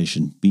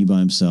isolation, be by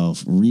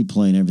himself,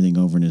 replaying everything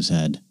over in his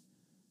head,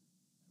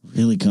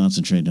 really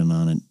concentrating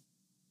on it,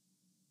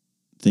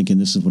 thinking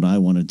this is what I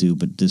want to do,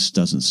 but this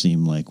doesn't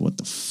seem like what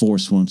the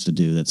Force wants to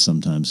do. That's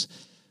sometimes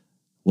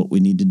what we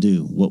need to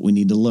do, what we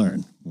need to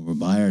learn when we're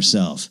by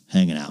ourselves,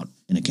 hanging out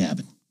in a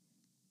cabin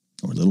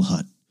or a little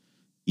hut,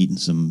 eating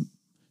some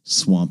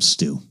swamp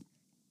stew.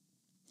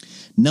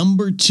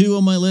 Number 2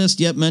 on my list,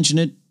 yep, mention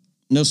it,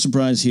 no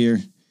surprise here,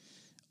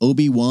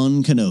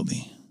 Obi-Wan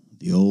Kenobi,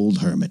 the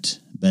old hermit,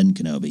 Ben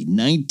Kenobi.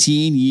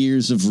 19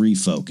 years of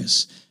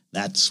refocus.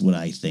 That's what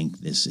I think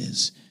this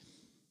is.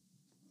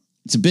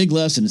 It's a big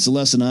lesson. It's a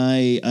lesson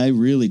I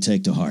really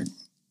take to heart.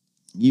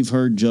 You've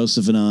heard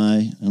Joseph and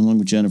I, along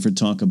with Jennifer,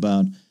 talk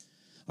about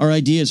our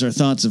ideas, our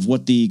thoughts of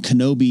what the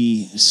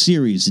Kenobi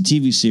series, the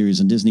TV series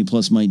on Disney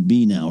Plus might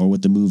be now, or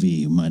what the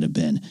movie might have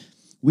been.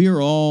 We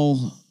are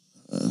all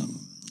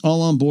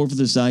on board with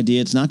this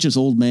idea. It's not just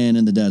old man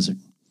in the desert.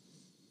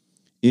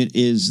 It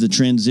is the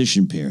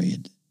transition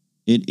period.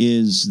 It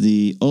is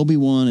the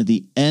Obi-Wan at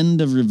the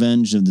end of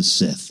Revenge of the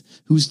Sith,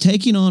 who's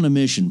taking on a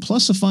mission,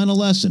 plus a final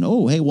lesson.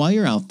 Oh, hey, while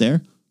you're out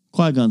there,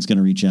 Qui-Gon's going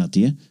to reach out to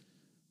you.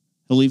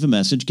 He'll leave a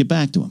message, get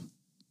back to him.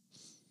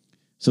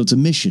 So it's a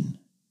mission.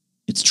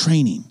 It's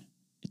training.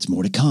 It's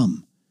more to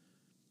come.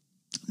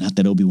 Not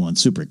that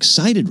Obi-Wan's super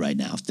excited right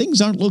now.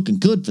 Things aren't looking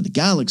good for the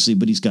galaxy,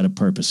 but he's got a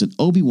purpose. And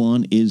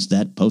Obi-Wan is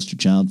that poster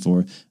child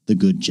for the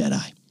good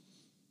Jedi.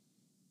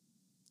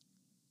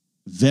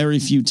 Very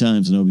few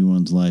times in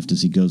Obi-Wan's life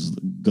does he go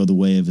the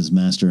way of his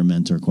master and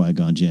mentor,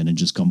 Qui-Gon Jinn, and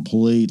just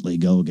completely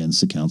go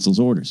against the Council's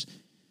orders.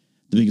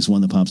 The biggest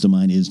one that pops to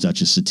mind is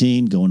Duchess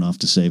Satine going off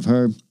to save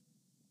her. And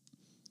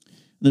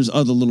there's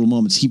other little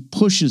moments. He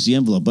pushes the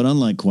envelope, but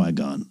unlike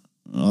Qui-Gon,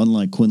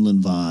 unlike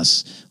Quinlan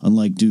Vos,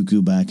 unlike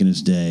Dooku back in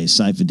his day,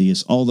 Sifo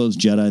Dyas, all those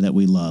Jedi that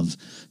we love,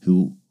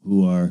 who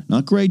are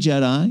not gray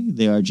Jedi,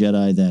 they are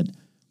Jedi that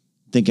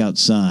think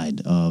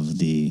outside of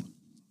the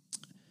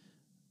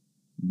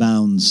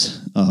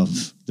bounds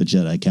of the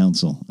Jedi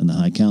Council and the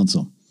High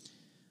Council.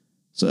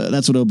 So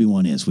that's what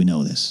Obi-Wan is. We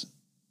know this.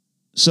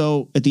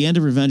 So at the end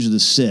of Revenge of the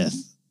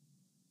Sith,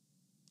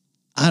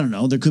 I don't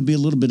know, there could be a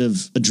little bit of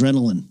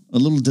adrenaline, a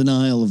little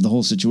denial of the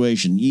whole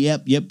situation.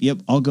 Yep.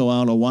 I'll go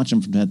out. I'll watch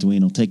them from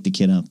Tatooine. I'll take the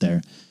kid out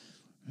there.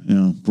 You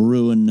know,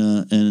 Beru and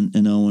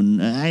Owen.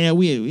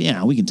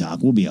 We can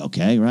talk. We'll be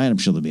okay, right? I'm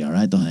sure they'll be all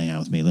right. They'll hang out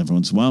with me every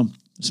once in a while.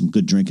 Some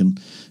good drinking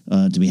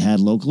to be had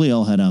locally.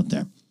 I'll head out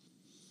there.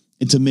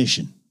 It's a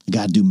mission.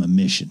 got to do my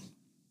mission.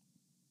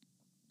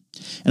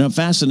 And I'm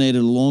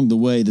fascinated along the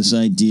way, this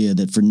idea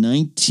that for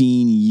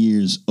 19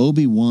 years,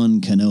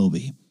 Obi-Wan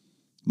Kenobi,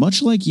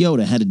 much like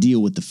Yoda, had to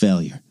deal with the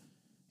failure.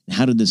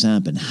 How did this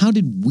happen? How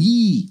did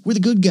we're the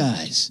good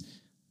guys.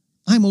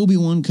 I'm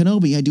Obi-Wan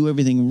Kenobi. I do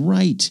everything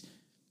right.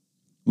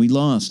 We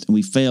lost and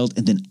we failed,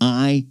 and then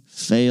I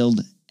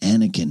failed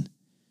Anakin.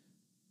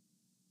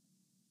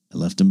 I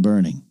left him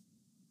burning.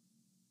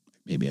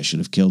 Maybe I should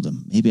have killed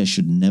him. Maybe I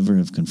should never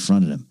have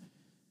confronted him.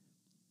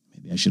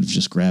 Maybe I should have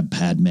just grabbed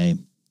Padme,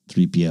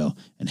 3PO,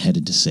 and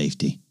headed to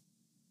safety.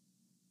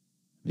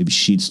 Maybe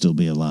she'd still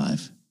be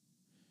alive.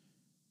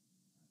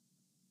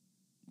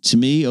 To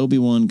me,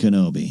 Obi-Wan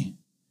Kenobi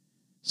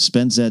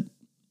spends that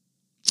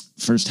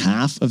first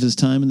half of his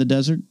time in the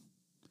desert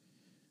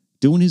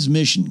doing his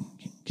mission,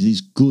 because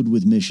he's good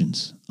with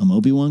missions. I'm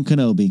Obi-Wan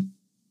Kenobi.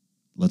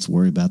 Let's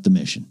worry about the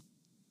mission.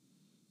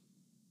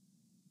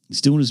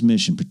 He's doing his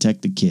mission,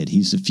 protect the kid.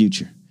 He's the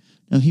future.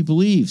 Now, he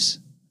believes,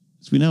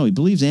 as we know, he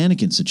believes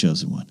Anakin's the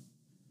chosen one.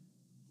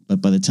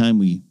 But by the time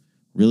we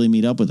really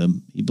meet up with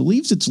him, he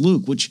believes it's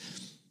Luke, which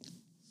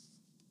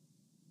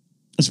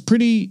is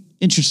pretty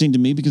interesting to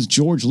me because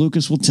George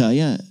Lucas will tell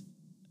you,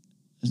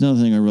 there's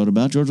another thing I wrote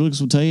about, George Lucas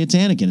will tell you it's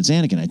Anakin. It's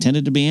Anakin. I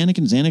tended to be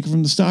Anakin. It's Anakin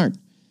from the start.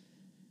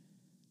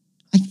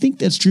 I think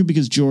that's true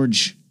because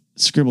George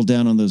scribbled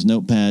down on those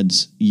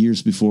notepads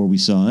years before we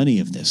saw any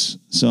of this.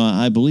 So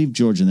I believe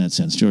George in that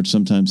sense. George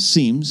sometimes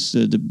seems,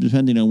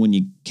 depending on when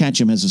you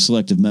catch him, has a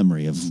selective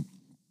memory of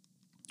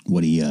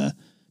what he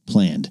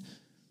planned.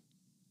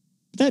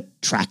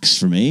 That tracks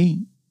for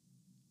me.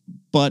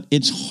 But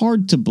it's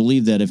hard to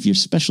believe that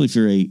especially if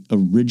you're a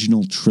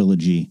original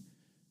trilogy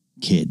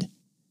kid.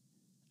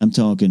 I'm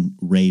talking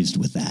raised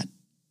with that.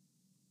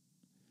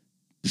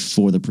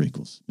 Before the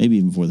prequels. Maybe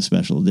even before the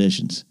special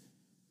editions.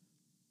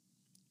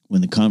 When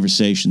the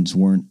conversations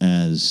weren't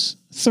as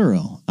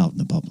thorough out in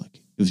the public.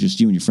 It was just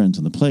you and your friends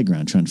on the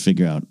playground trying to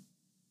figure out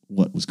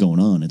what was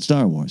going on in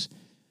Star Wars.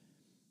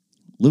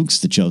 Luke's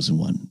the chosen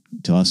one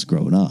to us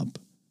growing up.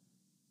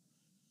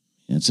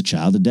 And it's a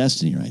child of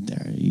destiny right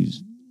there.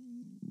 He's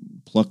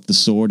plucked the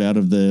sword out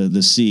of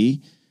the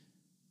sea,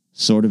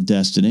 sword of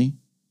destiny,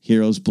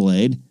 hero's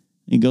blade.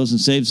 He goes and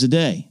saves the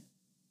day.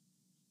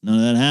 None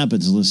of that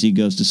happens unless he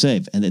goes to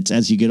save. And it's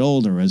as you get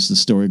older, as the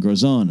story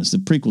grows on, as the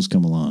prequels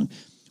come along,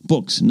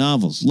 books,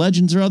 novels,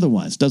 legends or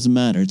otherwise, doesn't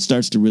matter. It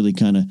starts to really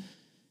kind of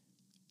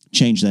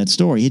change that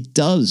story. It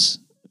does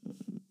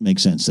make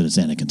sense that it's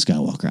Anakin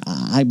Skywalker.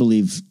 I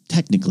believe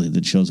technically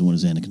the chosen one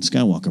is Anakin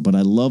Skywalker, but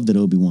I love that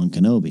Obi-Wan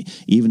Kenobi,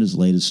 even as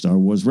late as Star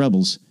Wars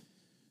Rebels,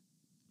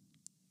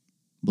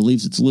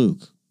 believes it's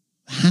Luke.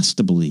 Has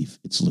to believe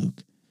it's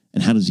Luke.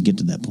 And how does he get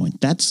to that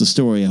point? That's the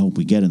story I hope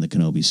we get in the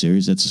Kenobi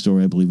series. That's the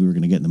story I believe we were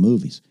going to get in the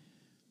movies.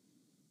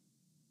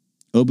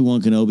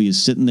 Obi-Wan Kenobi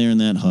is sitting there in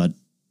that hut,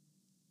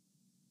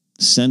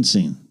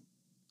 sensing,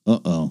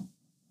 I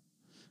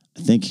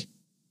think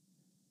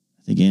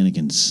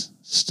Anakin's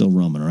still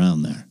roaming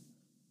around there.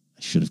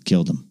 I should have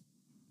killed him.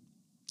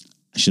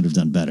 I should have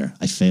done better.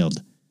 I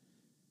failed.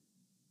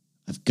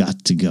 I've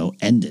got to go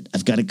end it.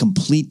 I've got to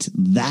complete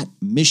that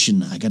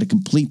mission. I got to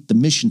complete the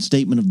mission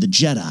statement of the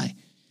Jedi.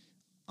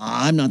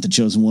 I'm not the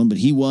chosen one, but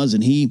he was,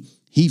 and he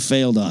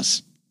failed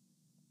us.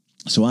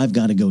 So I've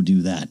got to go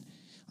do that.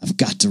 I've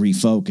got to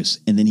refocus.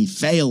 And then he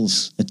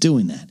fails at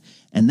doing that.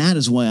 And that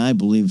is why I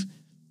believe,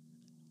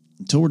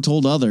 until we're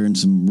told other in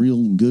some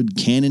real good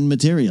canon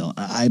material,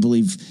 I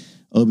believe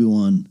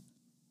Obi-Wan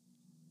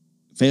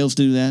fails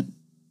to do that.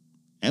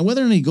 And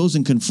whether or not he goes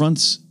and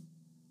confronts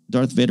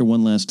Darth Vader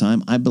one last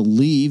time, I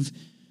believe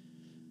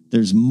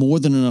there's more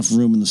than enough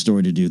room in the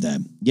story to do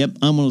that. Yep,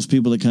 I'm one of those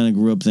people that kind of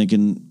grew up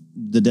thinking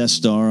the Death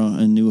Star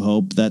and New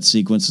Hope, that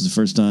sequence is the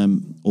first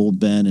time old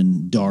Ben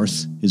and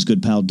Darth, his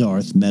good pal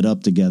Darth, met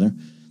up together.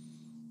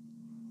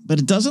 But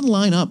it doesn't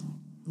line up.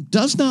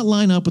 Does not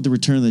line up with the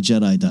Return of the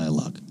Jedi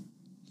dialogue.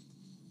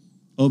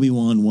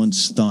 Obi-Wan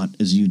once thought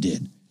as you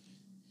did.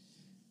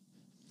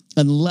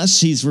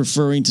 Unless he's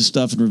referring to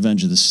stuff in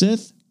Revenge of the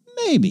Sith,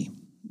 maybe.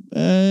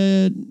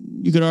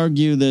 You could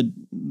argue that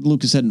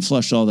Lucas hadn't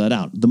fleshed all that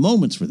out. The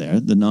moments were there.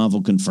 The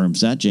novel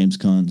confirms that. James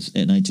Caan's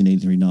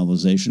 1983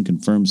 novelization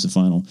confirms the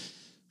final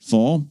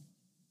fall,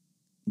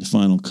 the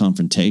final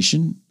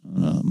confrontation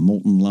on a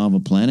molten lava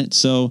planet.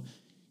 So,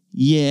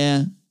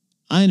 yeah,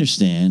 I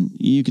understand.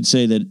 You could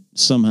say that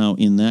somehow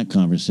in that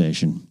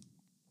conversation,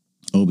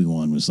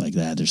 Obi-Wan was like,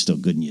 they're still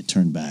good and you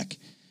turn back.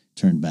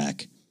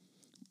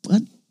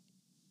 But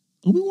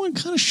Obi-Wan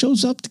kind of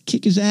shows up to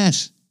kick his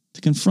ass,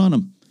 to confront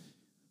him.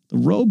 The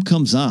robe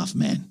comes off,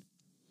 man.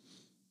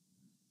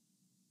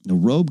 The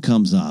robe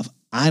comes off.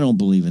 I don't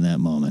believe in that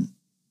moment.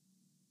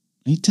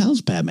 He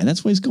tells Padme,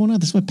 that's why he's going on.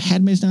 That's why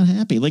Padme's not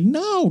happy. Like,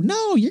 no,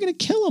 you're going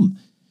to kill him.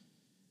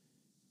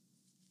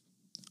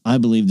 I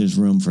believe there's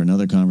room for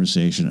another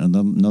conversation,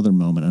 another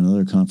moment,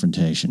 another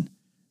confrontation.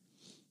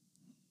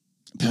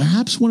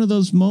 Perhaps one of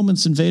those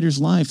moments in Vader's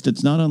life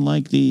that's not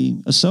unlike the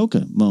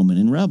Ahsoka moment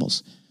in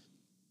Rebels.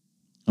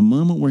 A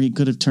moment where he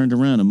could have turned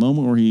around, a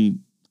moment where he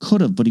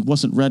could have, but he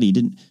wasn't ready.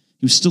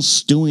 He was still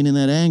stewing in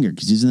that anger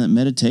because he's in that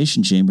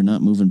meditation chamber,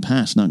 not moving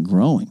past, not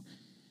growing.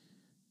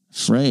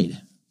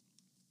 Afraid.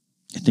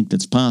 I think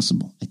that's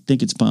possible. I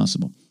think it's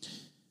possible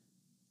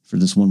for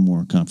this one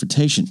more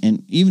confrontation.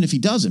 And even if he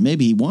doesn't,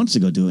 maybe he wants to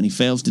go do it and he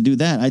fails to do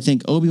that. I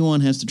think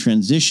Obi-Wan has to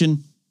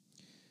transition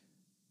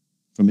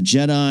from a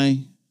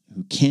Jedi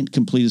who can't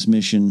complete his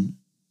mission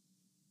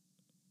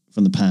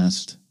from the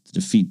past to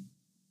defeat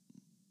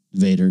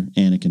Vader,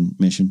 Anakin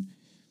mission,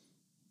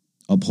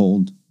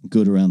 uphold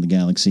good around the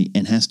galaxy,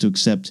 and has to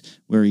accept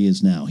where he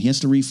is now. He has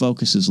to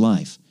refocus his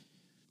life.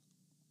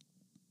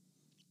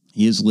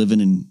 He is living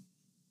in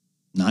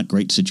not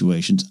great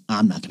situations.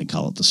 I'm not going to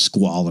call it the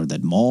squalor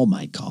that Maul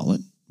might call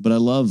it, but I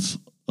love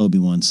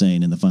Obi-Wan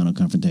saying in the final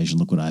confrontation,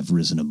 look what I've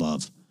risen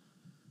above.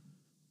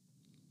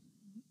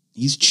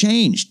 He's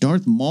changed.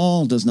 Darth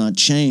Maul does not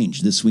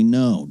change. This we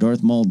know.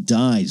 Darth Maul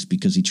dies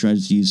because he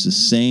tries to use the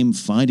same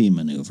fighting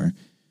maneuver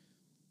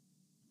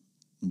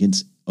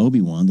against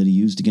Obi-Wan that he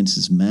used against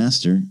his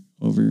master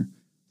over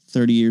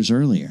 30 years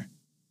earlier.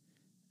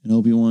 And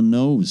Obi-Wan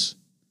knows.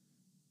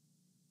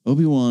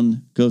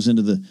 Obi-Wan goes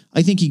into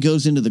I think he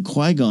goes into the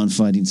Qui-Gon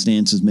fighting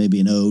stance as maybe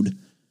an ode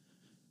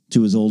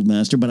to his old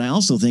master, but I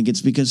also think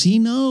it's because he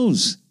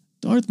knows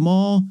Darth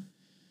Maul,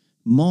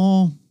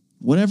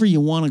 whatever you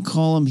want to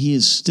call him, he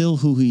is still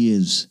who he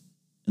is,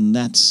 and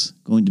that's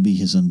going to be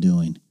his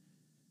undoing.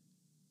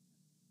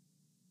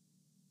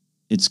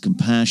 It's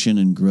compassion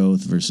and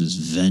growth versus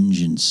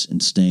vengeance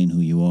and staying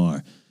who you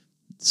are.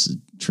 It's a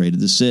trait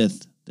of the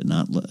Sith.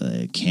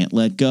 Can't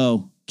let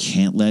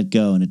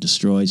go, and it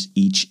destroys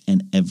each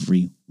and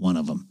every one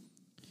of them.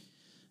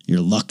 You're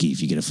lucky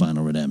if you get a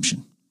final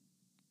redemption.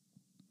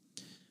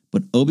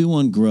 But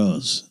Obi-Wan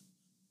grows.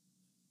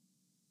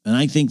 And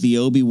I think the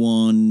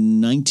Obi-Wan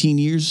 19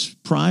 years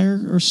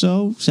prior or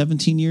so,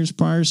 17 years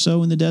prior or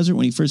so in the desert,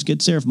 when he first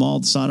gets there, if Maul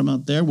had sought him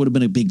out there, would have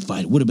been a big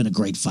fight. It would have been a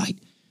great fight.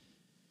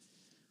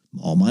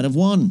 Maul might have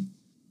won.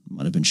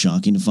 Might have been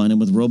shocking to find him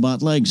with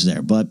robot legs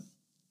there, but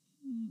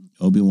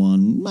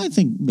Obi-Wan, I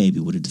think maybe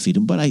would have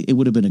defeated him, but it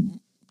would have been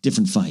a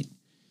different fight.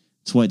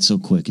 That's why it's so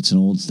quick. It's an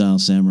old-style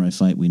samurai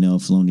fight. We know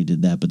Filoni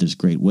did that, but there's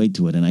great weight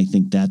to it, and I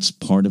think that's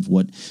part of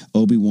what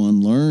Obi-Wan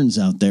learns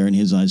out there in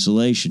his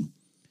isolation.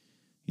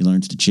 He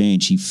learns to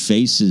change. He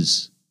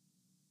faces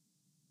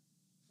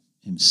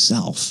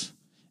himself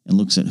and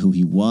looks at who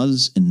he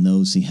was and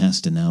knows he has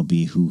to now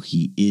be who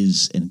he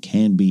is and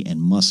can be and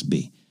must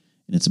be.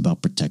 And it's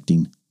about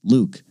protecting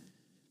Luke.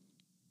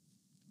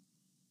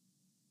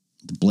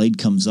 The blade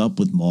comes up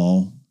with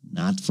Maul,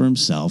 not for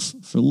himself,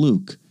 for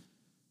Luke.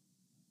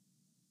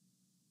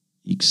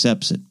 He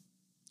accepts it.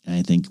 And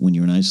I think when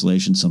you're in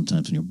isolation,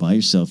 sometimes when you're by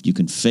yourself, you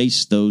can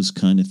face those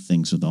kind of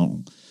things without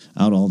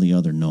all the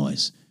other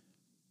noise.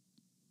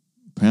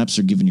 Perhaps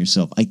you're giving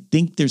yourself. I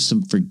think there's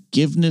some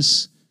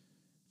forgiveness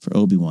for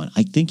Obi-Wan.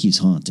 I think he's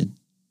haunted.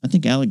 I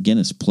think Alec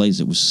Guinness plays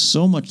it with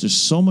so much. There's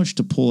so much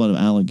to pull out of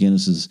Alec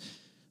Guinness's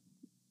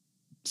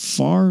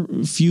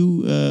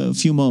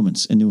few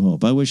moments in New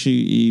Hope. I wish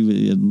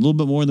he a little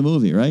bit more in the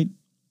movie, right?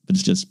 But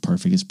it's just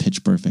perfect. It's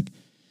pitch perfect.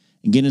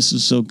 And Guinness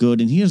is so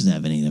good, and he doesn't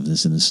have any of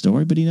this in his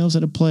story, but he knows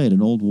how to play it.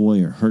 An old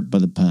warrior, hurt by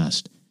the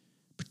past,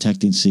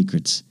 protecting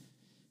secrets.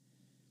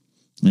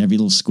 And every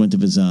little squint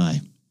of his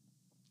eye,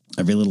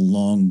 every little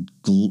long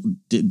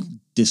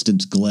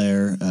distance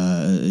glare,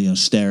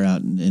 stare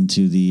out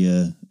into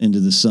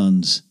the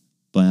suns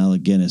by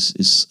Alec Guinness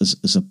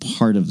is a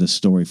part of the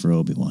story for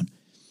Obi-Wan.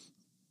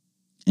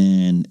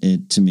 And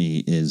it, to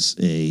me, is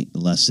a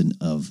lesson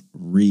of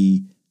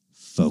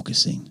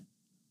refocusing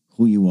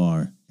who you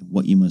are and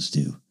what you must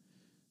do.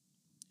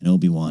 And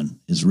Obi-Wan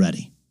is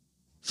ready,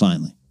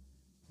 finally,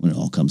 when it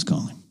all comes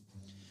calling.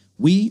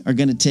 We are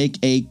going to take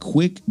a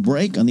quick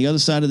break. On the other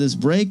side of this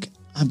break,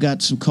 I've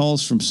got some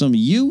calls from some of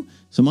you,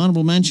 some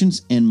honorable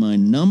mentions, and my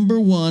number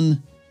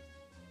one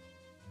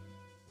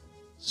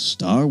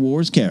Star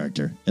Wars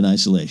character in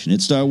isolation.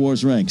 It's Star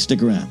Wars Rank.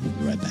 Stick around. We'll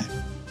be right back.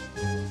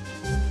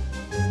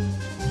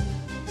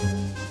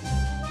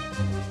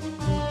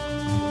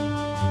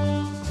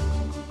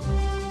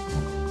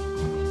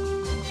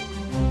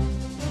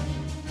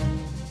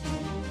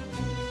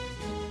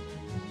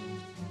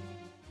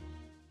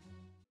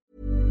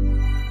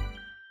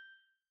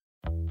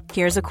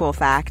 Here's a cool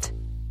fact.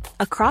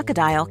 A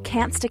crocodile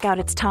can't stick out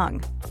its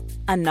tongue.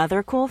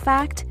 Another cool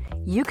fact,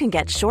 you can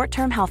get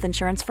short-term health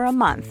insurance for a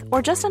month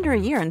or just under a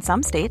year in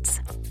some states.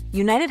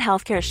 United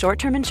Healthcare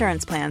short-term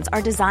insurance plans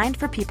are designed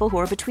for people who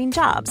are between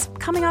jobs,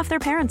 coming off their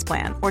parents'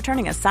 plan, or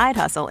turning a side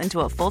hustle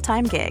into a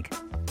full-time gig.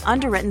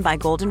 Underwritten by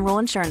Golden Rule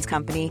Insurance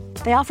Company,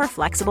 they offer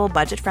flexible,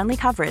 budget-friendly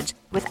coverage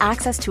with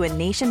access to a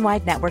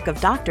nationwide network of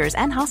doctors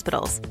and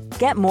hospitals.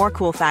 Get more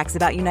cool facts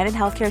about United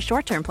Healthcare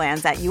short-term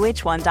plans at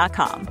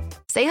uh1.com.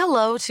 Say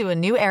hello to a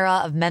new era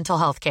of mental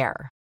health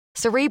care.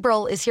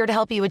 Cerebral is here to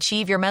help you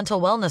achieve your mental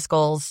wellness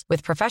goals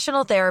with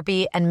professional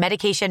therapy and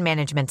medication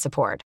management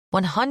support.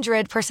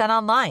 100%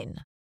 online.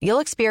 You'll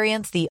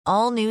experience the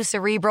all-new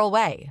Cerebral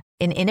Way,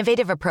 an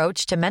innovative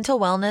approach to mental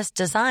wellness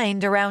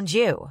designed around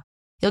you.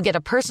 You'll get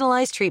a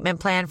personalized treatment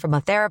plan from a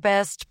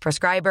therapist,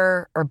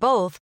 prescriber, or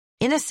both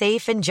in a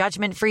safe and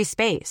judgment-free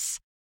space.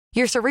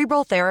 Your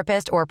Cerebral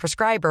therapist or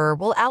prescriber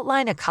will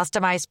outline a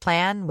customized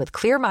plan with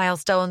clear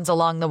milestones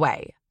along the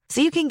way, so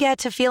you can get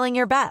to feeling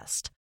your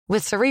best.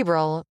 With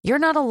Cerebral, you're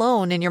not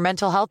alone in your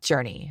mental health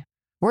journey.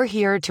 We're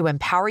here to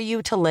empower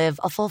you to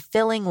live a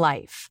fulfilling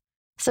life.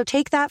 So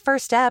take that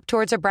first step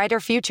towards a brighter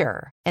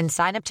future and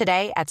sign up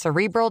today at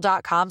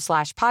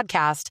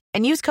Cerebral.com/podcast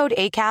and use code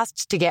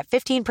ACAST to get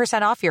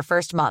 15% off your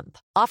first month.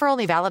 Offer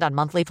only valid on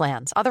monthly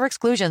plans. Other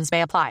exclusions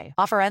may apply.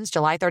 Offer ends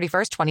July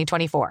 31st,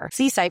 2024.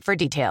 See site for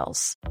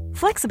details.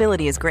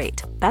 Flexibility is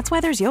great. That's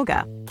why there's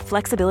yoga.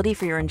 Flexibility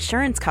for your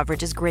insurance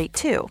coverage is great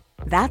too.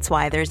 That's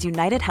why there's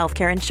United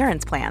Healthcare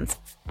Insurance Plans.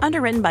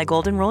 Underwritten by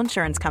Golden Rule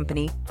Insurance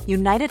Company,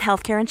 United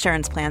Healthcare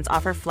Insurance Plans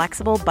offer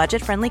flexible,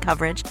 budget-friendly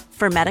coverage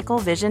for medical,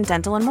 vision,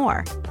 dental, and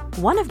more.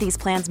 One of these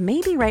plans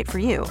may be right for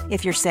you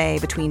if you're, say,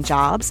 between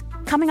jobs,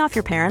 coming off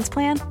your parents'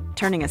 plan,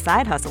 turning a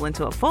side hustle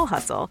into a full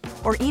hustle,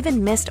 or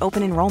even missed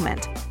open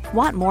enrollment.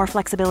 Want more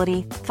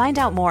flexibility? Find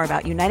out more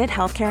about United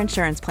Healthcare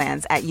Insurance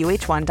Plans at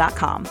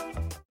uh1.com.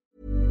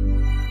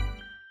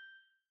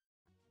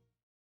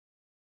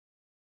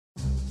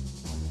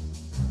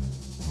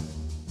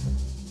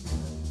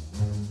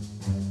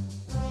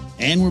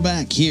 And we're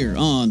back here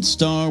on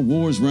Star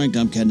Wars Ranked.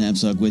 I'm Ken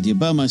Napzok with you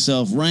by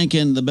myself,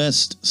 ranking the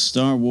best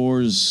Star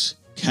Wars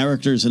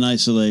characters in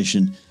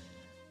isolation.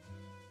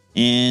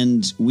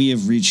 And we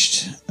have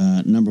reached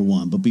number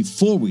one. But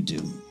before we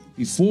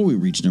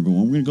reach number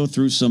one, we're going to go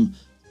through some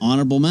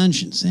honorable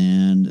mentions.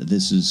 And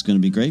this is going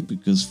to be great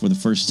because for the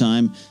first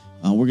time,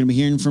 we're going to be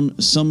hearing from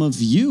some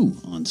of you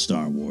on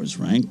Star Wars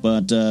Ranked.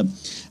 But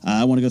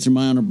I want to go through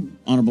my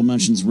honorable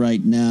mentions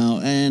right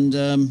now.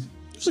 And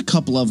there's a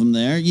couple of them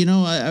there. You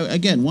know,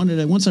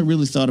 once I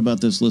really thought about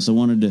this list, I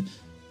wanted to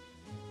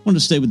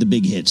stay with the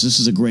big hits.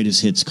 This is a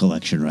greatest hits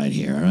collection right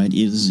here, all right?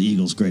 This is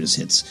Eagle's greatest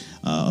hits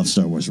of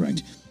Star Wars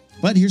Ranked.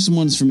 But here's some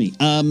ones for me.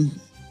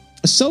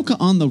 Ahsoka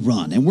on the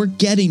Run, and we're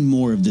getting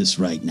more of this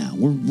right now.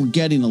 We're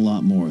getting a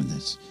lot more of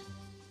this.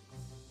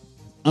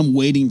 I'm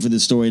waiting for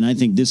this story, and I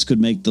think this could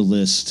make the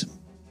list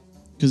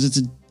because it's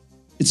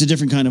a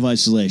different kind of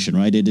isolation,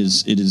 right? It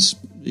is.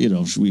 You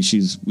know,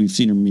 we've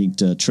seen her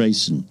meet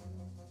Trace and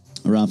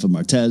Rafa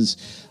Martez.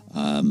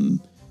 I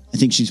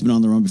think she's been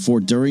on the run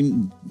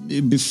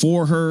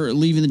before her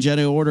leaving the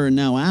Jedi Order, and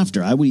now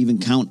after. I would even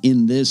count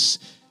in this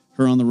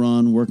her on the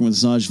run, working with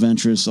Asajj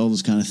Ventress, all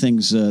those kind of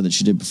things that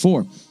she did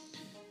before.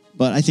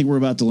 But I think we're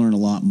about to learn a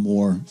lot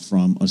more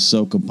from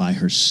Ahsoka by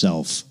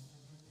herself,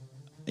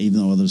 even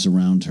though others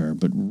around her,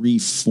 but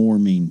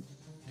reforming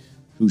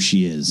who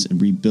she is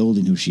and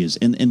rebuilding who she is.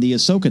 And the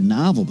Ahsoka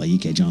novel by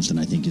E.K. Johnston,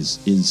 I think,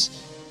 is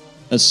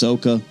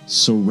Ahsoka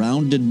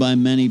surrounded by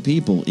many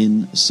people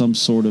in some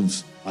sort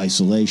of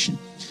isolation.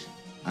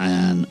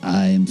 And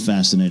I am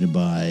fascinated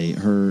by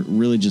her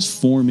really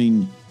just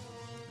forming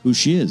who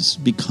she is,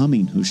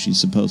 becoming who she's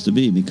supposed to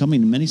be,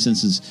 becoming in many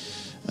senses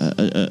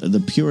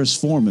the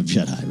purest form of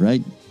Jedi,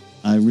 right?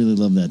 I really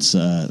love that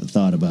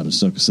thought about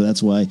Ahsoka. So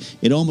that's why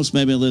it almost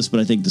made my list,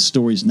 but I think the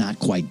story's not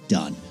quite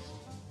done.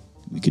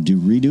 We could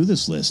redo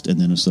this list, and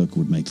then Ahsoka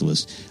would make the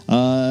list.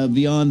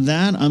 Beyond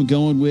that, I'm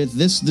going with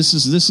this. This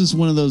is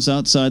one of those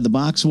outside the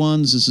box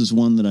ones. This is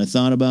one that I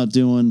thought about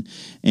doing,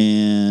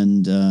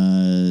 and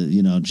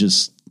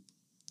just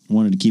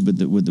wanted to keep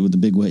it with the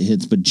big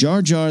hits. But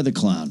Jar Jar the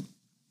Clown.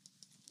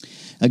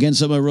 Again,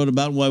 something I wrote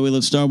about Why We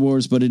Love Star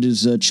Wars, but it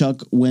is Chuck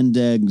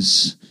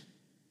Wendig's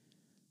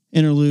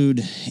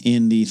interlude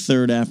in the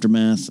third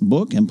Aftermath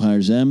book,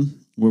 Empire's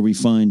End, where we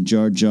find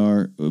Jar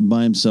Jar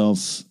by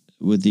himself,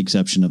 with the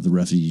exception of the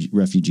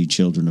refugee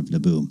children of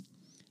Naboo.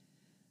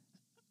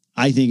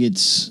 I think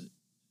it's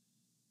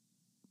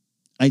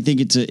a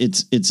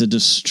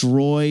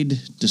destroyed,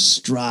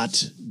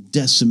 distraught,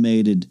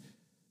 decimated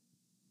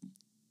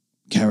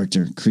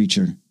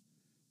creature,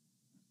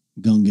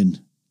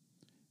 Gungan,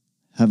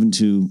 having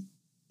to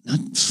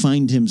not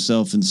find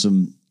himself in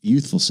some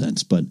youthful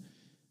sense, but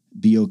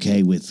be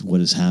okay with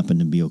what has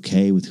happened and be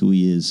okay with who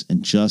he is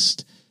and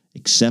just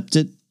accept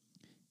it,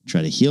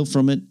 try to heal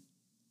from it,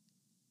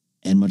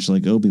 and much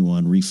like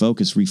Obi-Wan,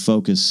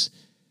 refocus,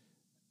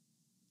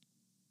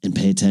 and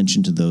pay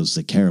attention to those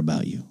that care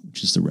about you,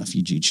 which is the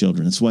refugee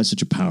children. That's why it's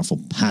such a powerful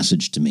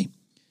passage to me.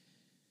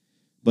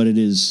 But it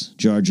is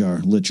Jar Jar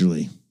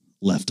literally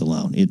left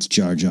alone. It's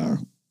Jar Jar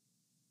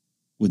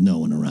with no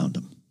one around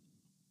him.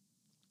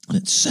 And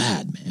it's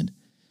sad, man,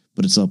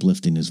 but it's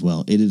uplifting as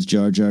well. It is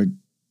Jar Jar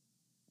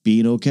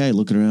being okay,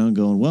 looking around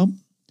going, well,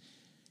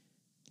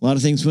 a lot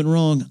of things went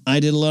wrong. I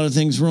did a lot of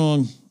things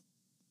wrong.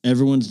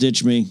 Everyone's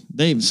ditched me.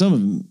 Some of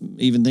them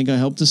even think I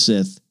helped the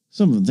Sith.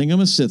 Some of them think I'm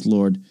a Sith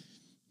Lord.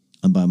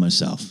 I'm by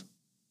myself.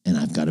 And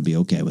I've got to be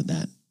okay with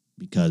that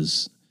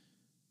because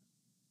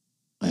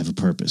I have a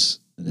purpose.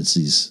 And it's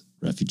these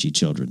refugee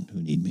children who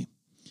need me.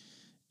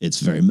 It's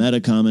very meta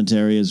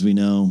commentary, as we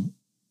know.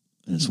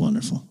 And it's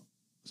wonderful.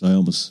 So I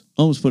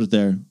almost put it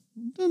there.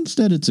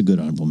 Instead, it's a good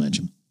honorable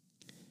mention.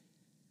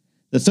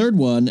 The third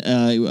one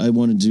I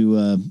wanted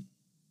to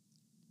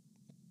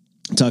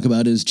talk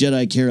about is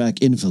Jedi Kirak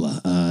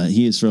Infila.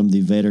 He is from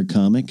the Vader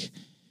comic.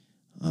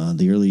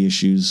 the early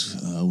issues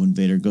when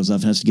Vader goes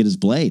off and has to get his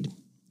blade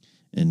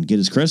and get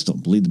his crystal,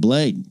 bleed the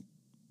blade.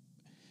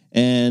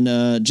 And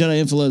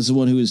Jedi Infila is the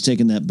one who has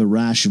taken that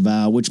Barash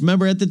vow, which,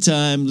 remember, at the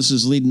time, this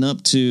is leading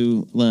up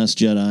to Last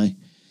Jedi,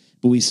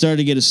 but we started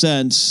to get a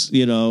sense, we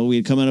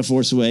had come out of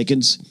Force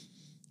Awakens,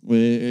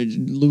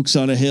 Luke's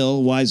on a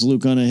hill. Why is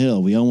Luke on a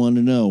hill? We all want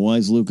to know, why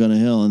is Luke on a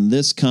hill? And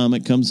this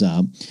comic comes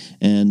out,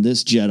 and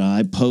this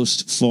Jedi,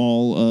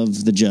 post-Fall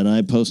of the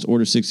Jedi,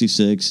 post-Order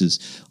 66,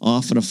 is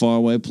off on a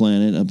faraway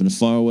planet, up in a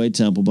faraway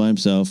temple by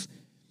himself,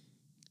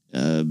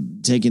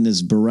 taking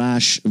this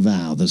Barash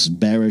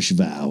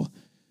vow,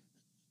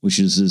 which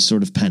is a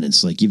sort of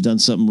penance. Like, you've done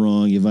something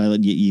wrong,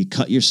 you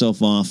cut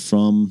yourself off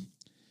from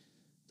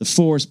the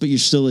Force, but you're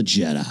still a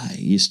Jedi.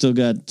 You still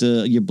got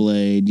your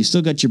blade. You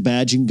still got your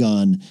badge and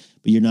gun,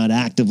 but you're not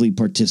actively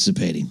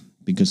participating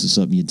because of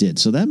something you did.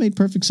 So that made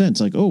perfect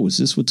sense. Like, oh, is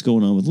this what's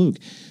going on with Luke?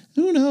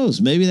 Who knows?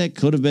 Maybe that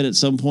could have been at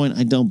some point.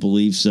 I don't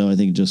believe so. I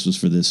think it just was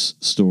for this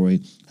story.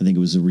 I think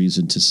it was a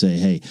reason to say,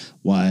 hey,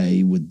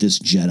 why would this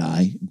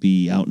Jedi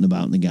be out and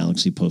about in the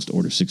galaxy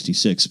post-Order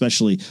 66,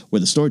 especially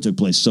where the story took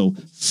place so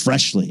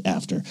freshly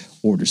after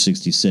Order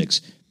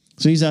 66.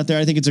 So he's out there.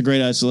 I think it's a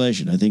great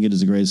isolation. I think it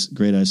is a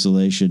great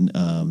isolation.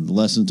 The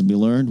lesson to be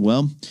learned,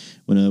 well,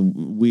 when a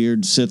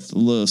weird Sith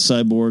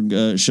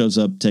cyborg shows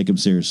up, take him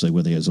seriously,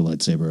 whether he has a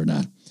lightsaber or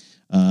not.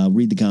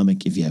 Read the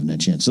comic if you haven't had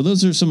a chance. So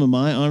those are some of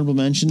my honorable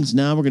mentions.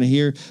 Now we're going to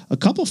hear a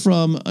couple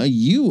from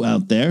you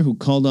out there who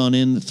called on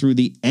in through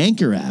the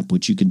Anchor app,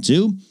 which you can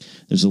do.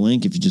 There's a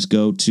link. If you just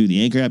go to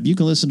the Anchor app, you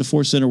can listen to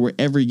Force Center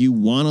wherever you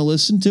want to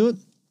listen to it.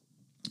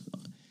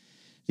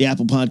 The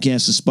Apple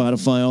Podcasts, the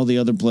Spotify, all the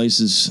other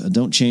places.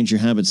 Don't change your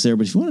habits there.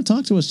 But if you want to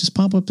talk to us, just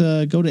pop up,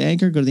 go to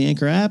Anchor, go to the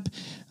Anchor app,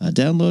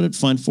 download it,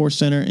 find Force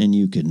Center, and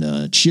you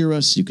can cheer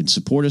us. You can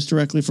support us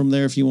directly from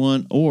there if you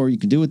want, or you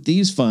can do what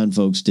these fine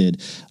folks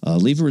did.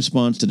 Leave a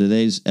response to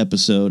today's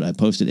episode. I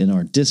posted in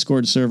our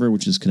Discord server,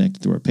 which is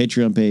connected to our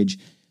Patreon page.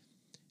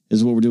 This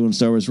is what we're doing on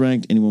Star Wars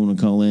Ranked. Anyone want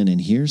to call in? And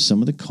here's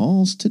some of the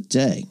calls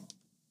today.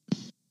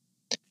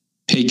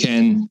 Hey,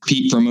 Ken.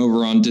 Pete from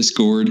over on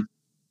Discord.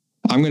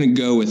 I'm going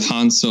to go with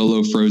Han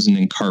Solo frozen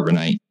in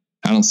carbonite.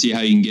 I don't see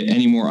how you can get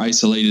any more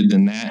isolated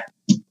than that.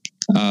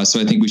 So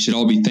I think we should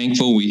all be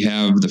thankful we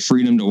have the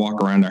freedom to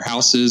walk around our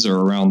houses or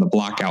around the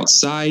block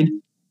outside.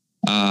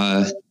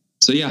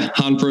 So yeah,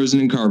 Han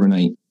frozen in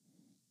carbonite.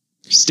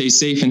 Stay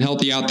safe and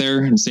healthy out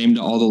there, and same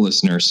to all the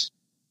listeners.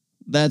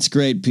 That's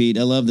great, Pete.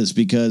 I love this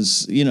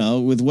because,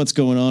 with what's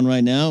going on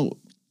right now,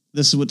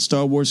 this is what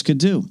Star Wars could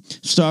do.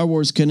 Star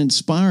Wars can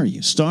inspire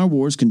you. Star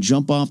Wars can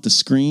jump off the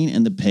screen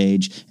and the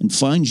page and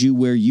find you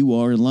where you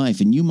are in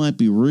life. And you might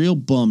be real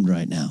bummed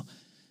right now,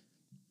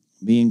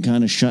 being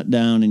kind of shut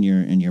down in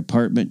your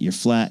apartment, your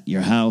flat,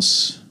 your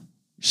house,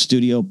 your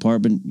studio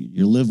apartment,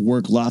 your live,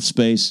 work, loft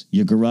space,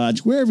 your garage,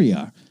 wherever you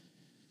are.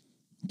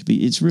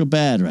 It's real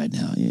bad right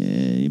now.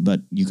 Yeah, but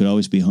you could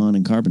always be Han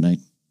and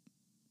Carbonite,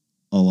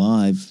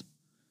 alive,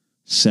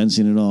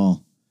 sensing it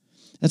all.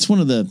 That's one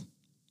of the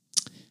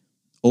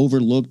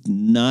overlooked,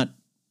 not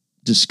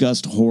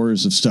discussed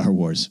horrors of Star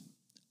Wars.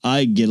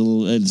 I get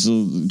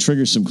it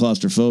triggers some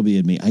claustrophobia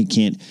in me. I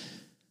can't,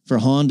 for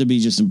Han to be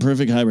just in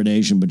perfect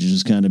hibernation, but to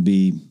just kind of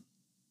be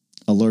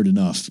alert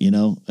enough,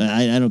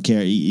 I don't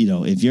care,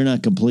 if you're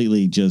not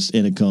completely just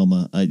in a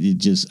coma, I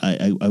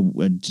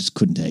just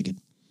couldn't take it.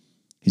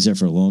 He's there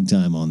for a long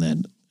time on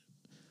that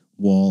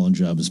wall on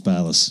Jabba's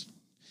palace.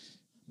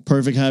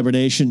 Perfect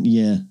hibernation?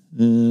 Yeah, I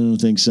don't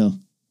think so.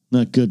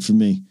 Not good for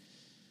me.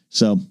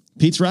 So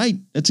Pete's right.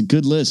 That's a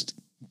good list.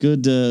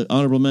 Good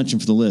honorable mention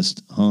for the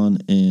list. Han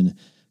and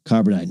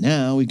Carbonite.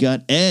 Now we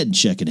got Ed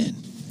checking in.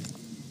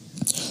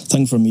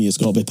 Thing for me, it's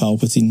got to be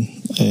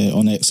Palpatine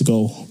on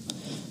Exegol,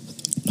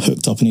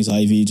 hooked up in his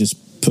IV,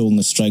 just pulling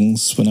the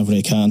strings whenever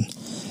he can.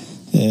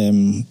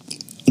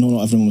 I know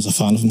not everyone was a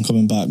fan of him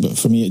coming back, but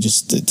for me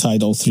it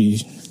tied all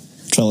three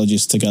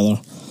trilogies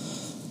together.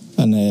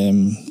 And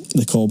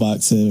the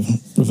callback to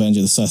Revenge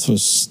of the Sith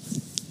was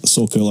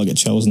so cool. I get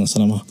chills in the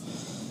cinema.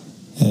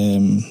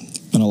 And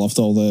I loved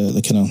all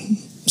the kind of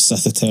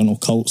Sith Eternal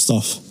cult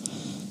stuff.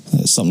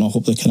 It's something I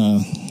hope they kind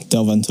of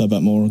delve into a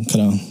bit more,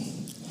 kind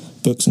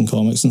of books and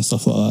comics and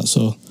stuff like that.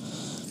 So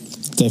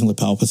definitely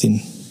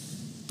Palpatine.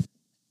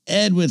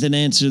 Ed with an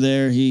answer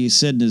there. He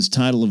said in his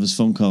title of his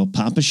phone call,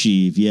 Papa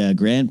Sheev. Yeah,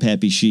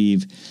 Grandpappy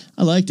Sheev.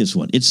 I like this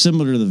one. It's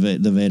similar to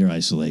the Vader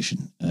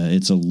isolation.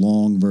 It's a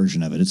long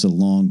version of it. It's a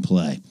long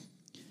play.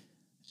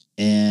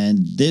 And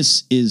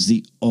this is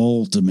the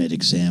ultimate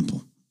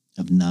example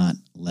of not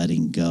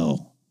letting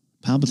go.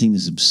 Palpatine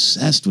is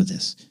obsessed with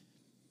this.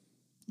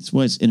 That's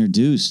why it's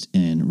introduced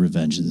in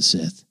Revenge of the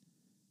Sith.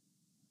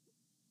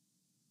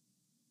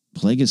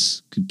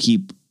 Plagueis could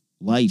keep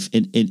life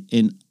and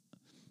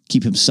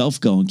keep himself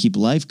going, keep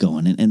life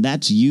going. And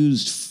that's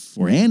used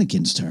for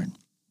Anakin's turn.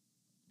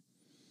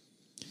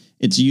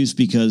 It's used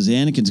because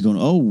Anakin's going,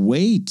 oh,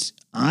 wait,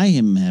 I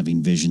am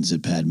having visions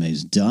that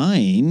Padme's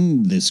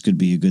dying. This could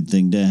be a good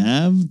thing to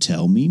have.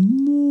 Tell me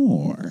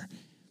more.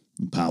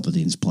 And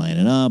Palpatine's playing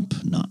it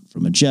up, not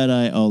from a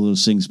Jedi, all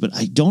those things. But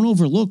I don't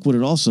overlook what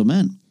it also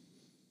meant.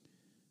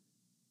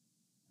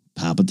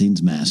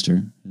 Palpatine's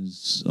master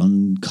is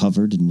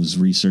uncovered and was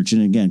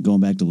researching. Again, going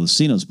back to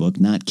Lucino's book,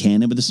 not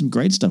canon, but there's some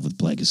great stuff with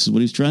Plagueis. This is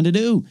what he's trying to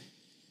do.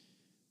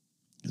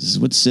 This is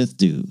what Sith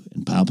do.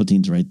 And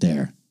Palpatine's right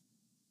there.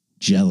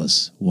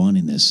 Jealous,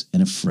 wanting this,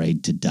 and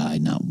afraid to die,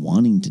 not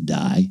wanting to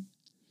die.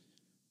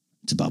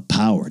 It's about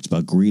power. It's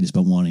about greed. It's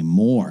about wanting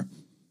more.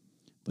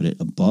 But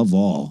above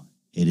all,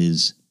 it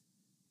is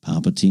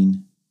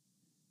Palpatine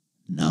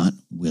not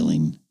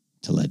willing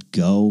to let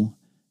go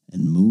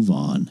and move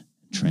on,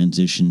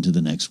 transition to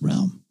the next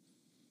realm.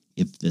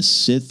 If the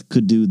Sith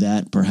could do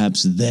that,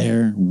 perhaps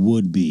there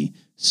would be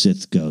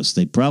Sith ghosts.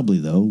 They probably,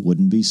 though,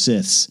 wouldn't be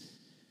Siths.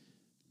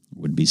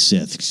 Would be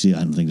Sith. See, I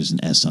don't think there's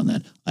an S on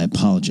that. I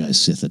apologize,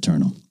 Sith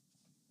Eternal.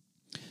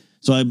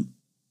 So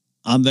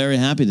I'm very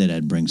happy that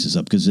Ed brings this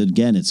up because,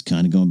 again, it's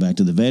kind of going back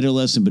to the Vader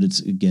lesson, but it's,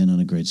 again, on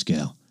a great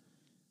scale.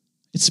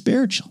 It's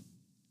spiritual.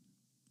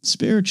 It's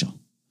spiritual.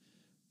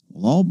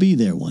 We'll all be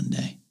there one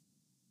day.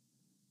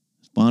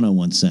 As Bono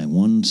once sang,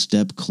 one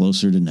step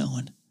closer to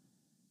knowing.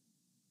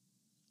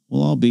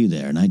 We'll all be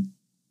there, and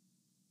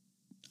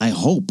I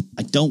hope,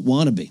 I don't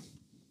want to be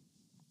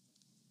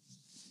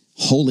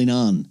holding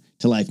on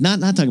to life. Not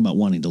talking about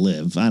wanting to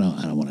live. I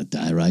don't want to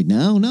die right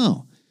now.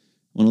 No.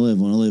 Want to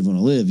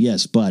live.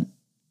 Yes, but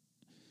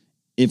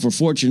if we're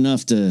fortunate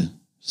enough to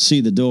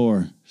see the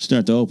door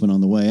start to open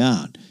on the way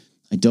out,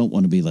 I don't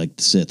want to be like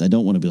the Sith. I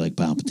don't want to be like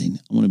Palpatine.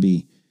 I want to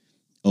be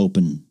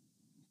open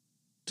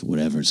to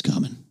whatever's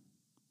coming,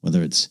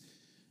 whether it's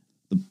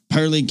the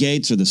pearly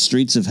gates or the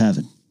streets of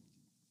heaven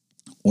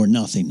or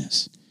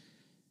nothingness,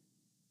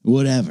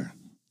 whatever.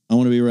 I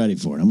want to be ready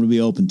for it. I'm going to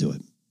be open to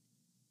it.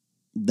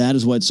 That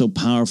is why it's so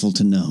powerful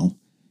to know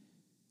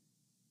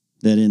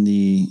that in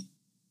the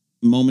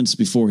moments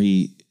before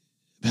he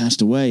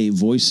passed away, a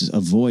voice,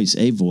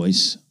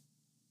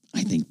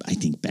 I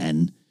think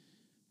Ben,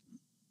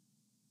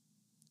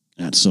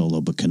 not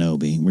Solo, but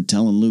Kenobi, we're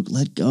telling Luke,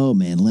 let go,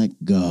 man, let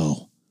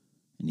go.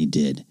 And he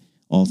did.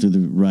 All through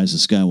the Rise of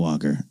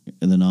Skywalker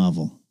in the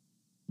novel,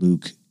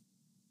 Luke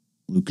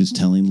is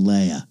telling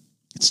Leia,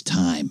 it's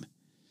time.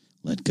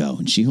 Let go.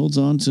 And she holds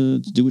on to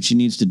do what she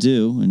needs to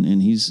do.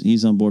 And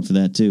he's on board for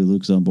that too.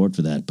 Luke's on board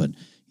for that. But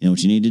you know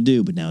what you need to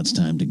do, but now it's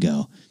time to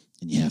go.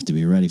 And you have to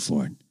be ready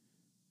for it.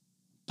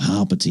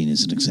 Palpatine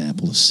is an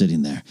example of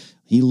sitting there.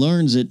 He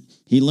learns it.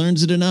 He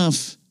learns it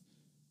enough.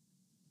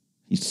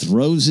 He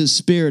throws his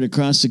spirit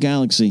across the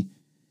galaxy.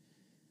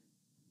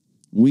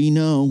 We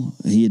know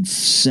he had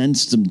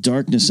sensed some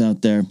darkness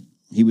out there.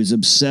 He was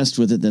obsessed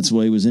with it. That's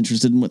why he was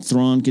interested in what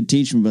Thrawn could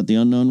teach him about the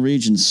unknown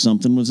regions.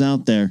 Something was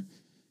out there.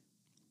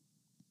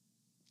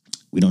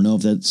 We don't know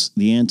if that's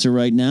the answer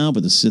right now,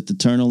 but the Sith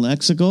Eternal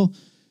Lexical,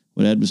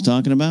 what Ed was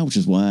talking about, which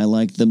is why I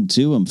like them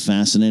too. I'm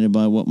fascinated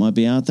by what might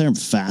be out there. I'm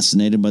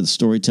fascinated by the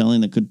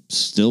storytelling that could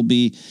still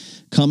be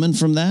coming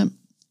from that.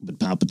 But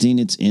Palpatine,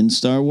 it's in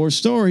Star Wars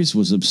stories,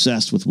 was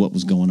obsessed with what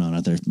was going on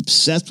out there.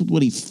 Obsessed with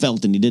what he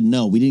felt, and he didn't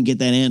know. We didn't get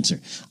that answer.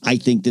 I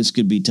think this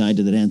could be tied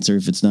to that answer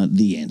if it's not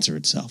the answer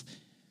itself.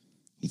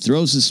 He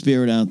throws his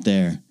spirit out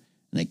there, and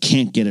they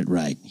can't get it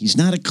right. He's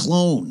not a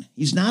clone.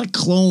 He's not a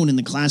clone in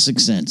the classic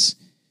sense.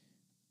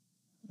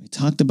 We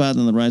talked about it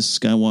in the Rise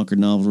of Skywalker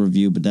novel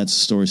review, but that's a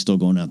story still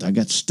going out there.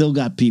 Still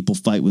got people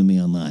fight with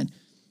me online.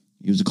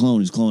 He was a clone. He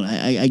was a clone.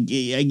 I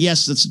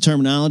guess that's the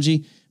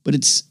terminology, but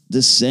it's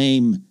the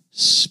same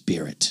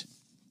spirit.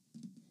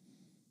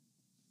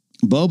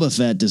 Boba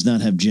Fett does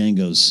not have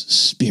Jango's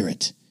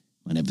spirit.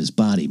 Might have his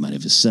body, might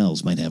have his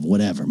cells, might have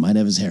whatever, might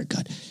have his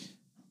haircut.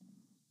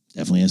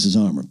 Definitely has his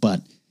armor,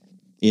 but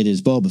it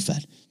is Boba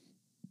Fett.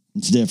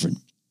 It's different.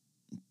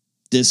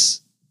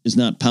 This is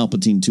not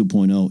Palpatine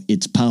 2.0.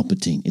 It's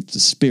Palpatine. It's the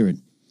spirit,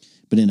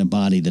 but in a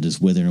body that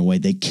is withering away.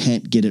 They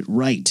can't get it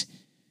right.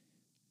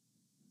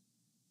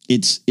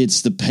 It's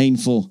the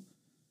painful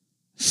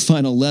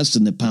final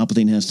lesson that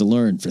Palpatine has to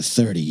learn for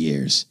 30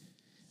 years.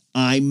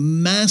 I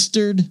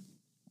mastered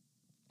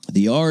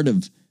the art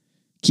of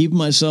keeping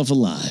myself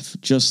alive,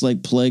 just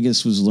like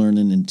Plagueis was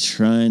learning and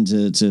trying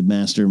to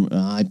master.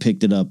 I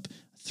picked it up,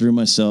 threw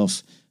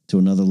myself to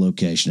another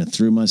location. I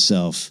threw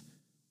myself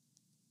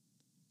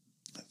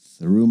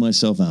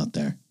out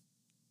there.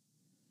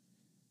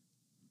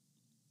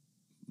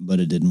 But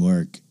it didn't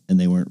work, and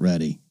they weren't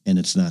ready, and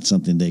it's not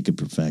something they could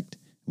perfect.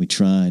 We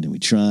tried, and we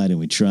tried, and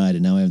we tried,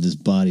 and now I have this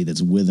body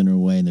that's withering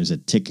away, and there's a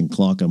ticking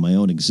clock on my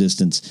own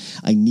existence.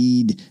 I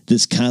need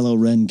this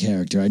Kylo Ren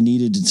character. I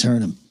needed to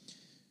turn him.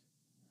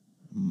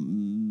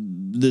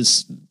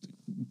 This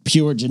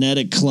pure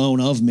genetic clone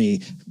of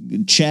me,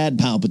 Chad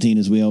Palpatine,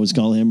 as we always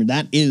call him,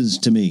 that is,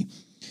 to me,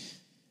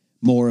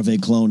 more of a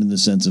clone in the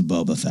sense of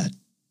Boba Fett.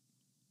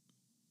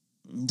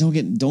 Don't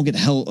get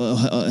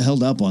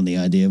held up on the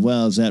idea of,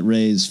 well, is that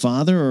Rey's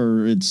father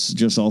or it's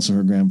just also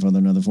her grandfather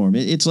in another form?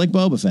 It's like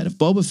Boba Fett. If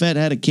Boba Fett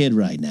had a kid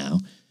right now,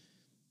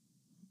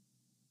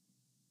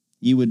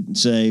 you would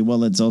say, well,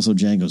 that's also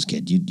Jango's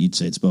kid. You'd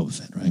say it's Boba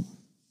Fett, right?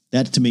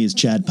 That to me is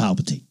Chad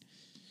Palpatine.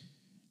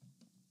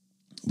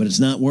 But it's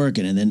not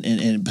working,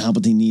 and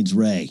Palpatine needs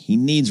Rey. He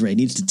needs Rey.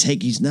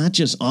 He's not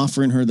just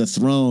offering her the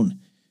throne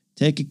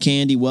Take a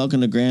candy,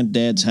 welcome to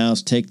Granddad's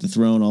house, take the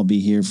throne, I'll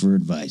be here for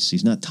advice.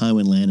 He's not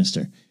Tywin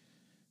Lannister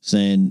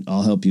saying,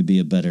 I'll help you be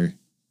a better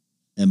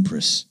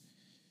empress.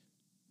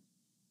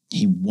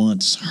 He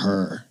wants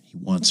her. He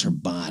wants her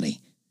body.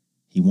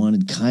 He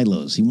wanted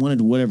Kylo's. He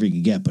wanted whatever he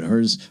could get, but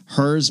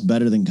hers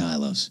better than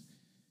Kylo's.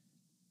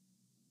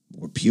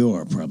 More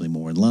pure, probably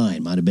more in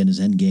line. Might have been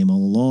his end game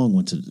all along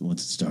once it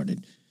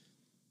started.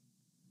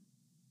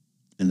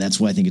 And that's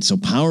why I think it's so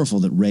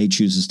powerful that Rey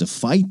chooses to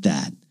fight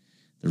that.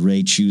 That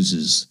Rey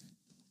chooses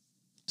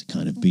to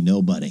kind of be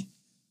nobody.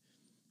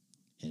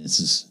 And it's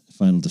his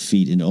final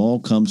defeat. And it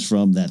all comes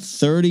from that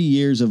 30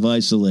 years of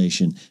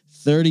isolation,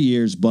 30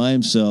 years by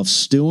himself,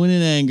 stewing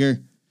in anger,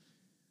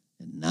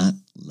 and not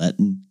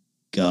letting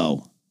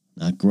go.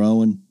 Not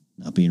growing,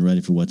 not being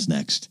ready for what's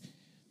next.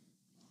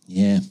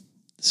 Yeah,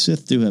 the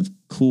Sith do have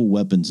cool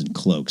weapons and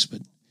cloaks,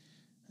 but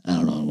I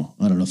don't know.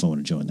 I don't know if I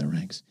want to join their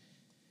ranks.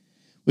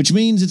 Which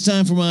means it's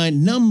time for my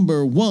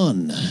number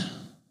one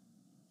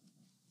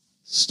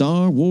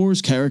Star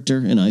Wars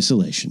character in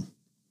isolation.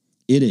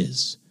 It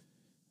is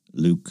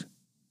Luke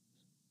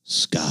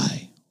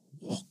Skywalker.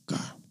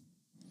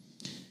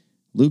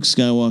 Luke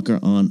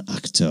Skywalker on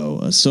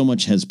Ahch-To. So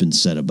much has been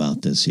said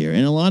about this here.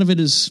 And a lot of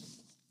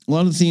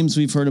the themes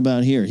we've heard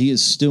about here. He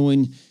is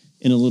stewing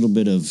in a little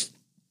bit of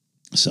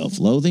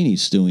self-loathing.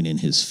 He's stewing in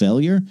his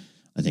failure.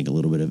 I think a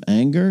little bit of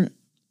anger.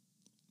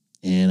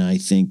 And I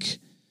think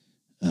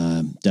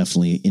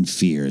definitely in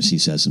fear, as he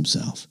says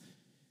himself.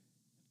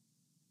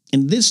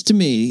 And this, to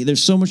me,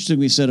 there's so much to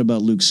be said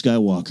about Luke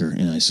Skywalker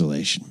in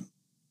isolation.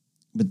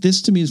 But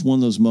this, to me, is one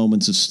of those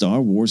moments of Star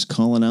Wars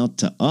calling out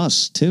to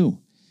us, too,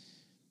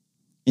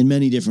 in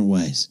many different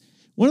ways.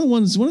 One of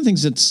the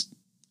things that's,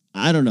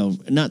 I don't know,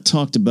 not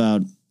talked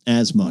about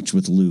as much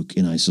with Luke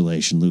in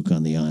isolation, Luke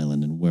on the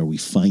island, and where we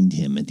find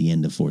him at the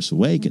end of Force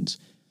Awakens.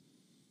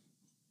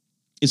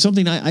 It's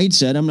something I'd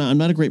said, I'm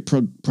not a great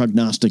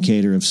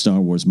prognosticator of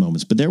Star Wars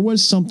moments, but there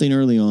was something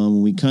early on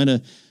when we kind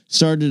of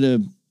started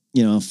to,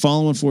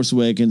 following Force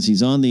Awakens.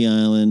 He's on the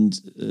island.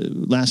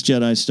 Last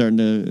Jedi starting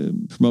to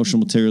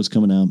promotional materials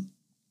coming out.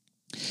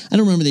 I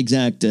don't remember the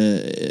exact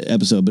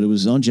episode, but it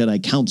was on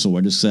Jedi Council where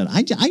I just said,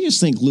 I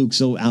just think Luke's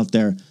so out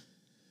there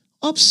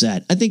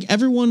upset. I think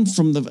everyone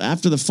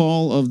after the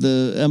fall of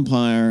the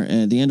Empire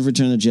and the end of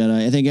Return of the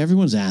Jedi, I think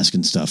everyone's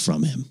asking stuff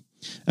from him.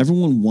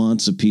 Everyone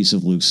wants a piece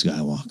of Luke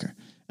Skywalker.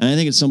 And I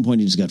think at some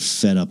point he just got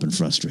fed up and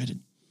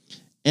frustrated.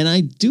 And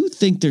I do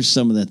think there's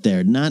some of that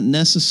there, not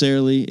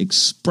necessarily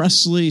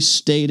expressly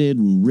stated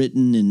and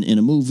written in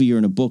a movie or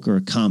in a book or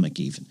a comic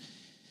even.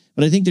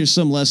 But I think there's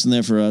some lesson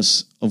there for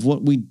us of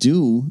what we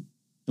do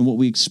and what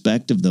we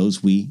expect of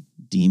those we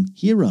deem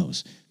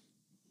heroes.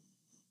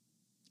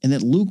 And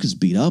that Luke is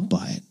beat up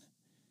by it.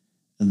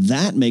 And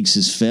that makes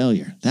his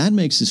failure. That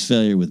makes his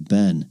failure with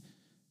Ben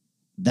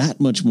that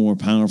much more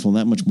powerful,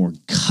 that much more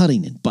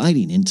cutting and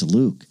biting into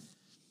Luke.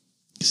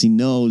 Because he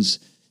knows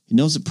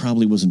it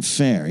probably wasn't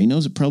fair. He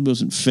knows it probably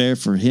wasn't fair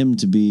for him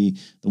to be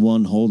the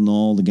one holding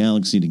all the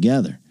galaxy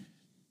together.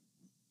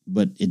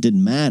 But it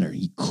didn't matter.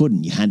 He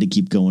couldn't. You had to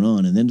keep going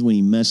on. And then when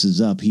he messes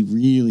up, he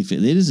really...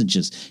 It isn't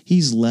just...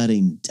 He's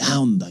letting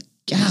down the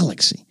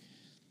galaxy.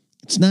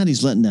 It's not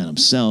he's letting down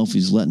himself.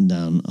 He's letting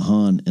down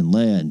Han and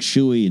Leia and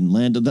Chewie and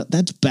Lando.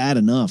 That's bad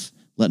enough.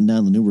 Letting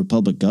down the New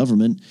Republic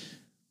government.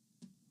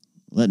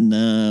 Letting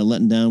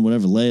down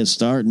whatever Leia's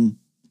starting.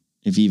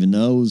 If he even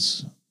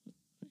knows...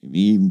 If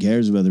he even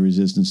cares about the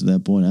Resistance at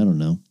that point, I don't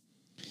know.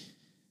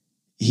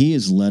 He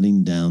is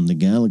letting down the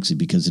galaxy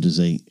because it is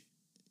a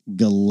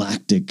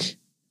galactic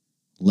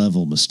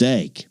level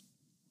mistake.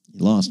 He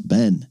lost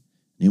Ben.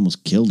 He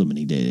almost killed him, and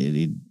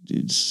he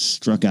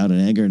struck out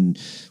in anger and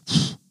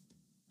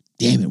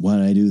damn it, why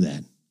did I do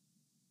that?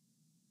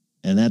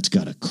 And that's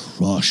got to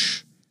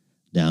crush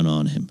down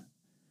on him.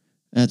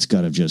 That's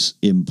got to just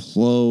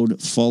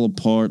implode, fall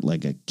apart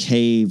like a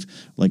cave,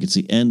 like it's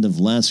the end of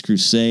Last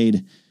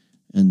Crusade.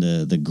 And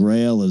the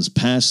Grail has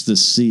passed the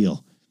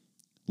seal.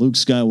 Luke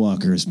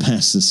Skywalker has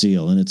passed the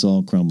seal, and it's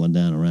all crumbling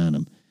down around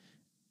him.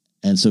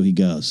 And so he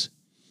goes.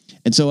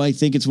 And so I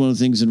think it's one of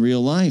the things in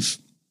real life.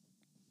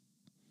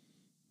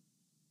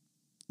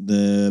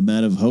 The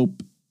amount of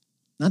hope,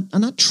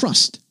 not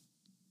trust.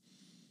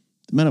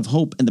 The amount of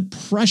hope and the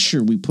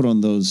pressure we put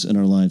on those in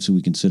our lives who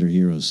we consider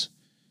heroes.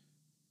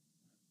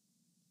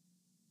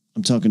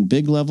 I'm talking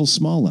big levels,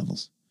 small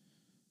levels.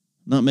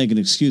 Not making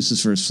excuses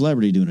for a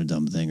celebrity doing a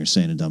dumb thing or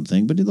saying a dumb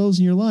thing, but those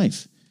in your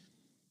life.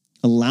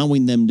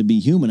 Allowing them to be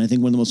human. I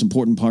think one of the most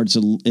important parts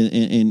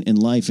in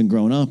life and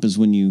growing up is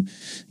when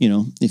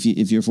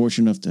if you're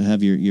fortunate enough to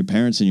have your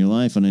parents in your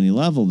life on any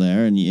level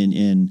there, and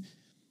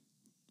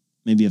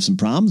maybe you have some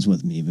problems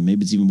with them even.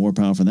 Maybe it's even more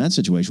powerful in that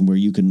situation where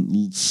you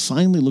can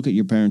finally look at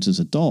your parents as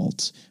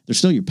adults. They're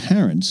still your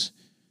parents,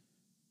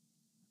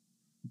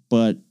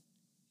 but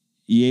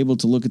you're able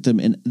to look at them,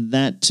 and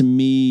that to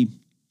me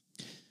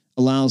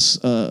allows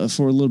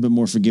for a little bit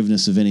more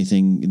forgiveness of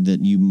anything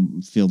that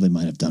you feel they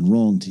might have done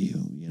wrong to you,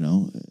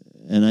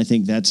 And I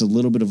think that's a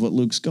little bit of what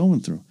Luke's going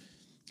through.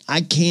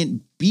 I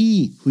can't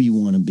be who you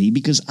want to be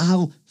because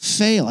I'll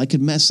fail. I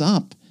could mess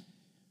up.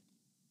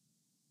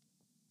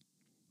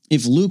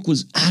 if Luke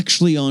was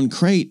actually on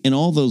Crate and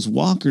all those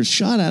walkers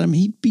shot at him,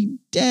 he'd be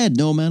dead.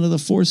 No amount of the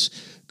Force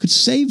could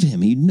save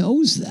him. He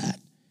knows that.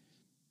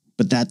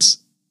 But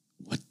that's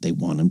what they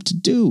want him to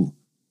do.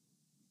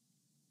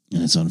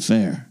 And it's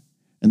unfair.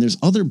 And there's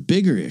other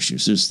bigger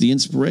issues. There's the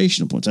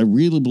inspirational points. I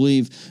really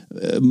believe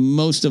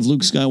most of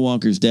Luke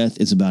Skywalker's death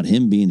is about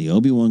him being the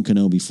Obi-Wan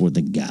Kenobi for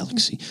the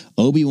galaxy.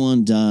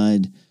 Obi-Wan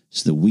died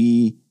so that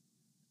we,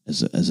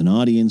 as an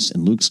audience,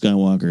 and Luke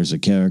Skywalker as a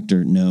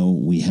character, know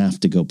we have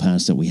to go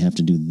past that. We have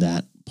to do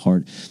that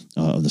part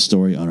of the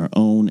story on our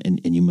own,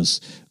 and you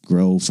must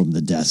grow from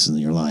the deaths in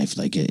your life.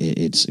 Like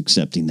it's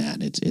accepting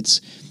that.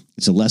 It's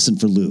a lesson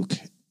for Luke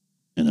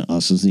and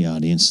us as the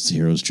audience. It's a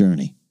hero's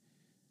journey.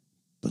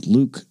 But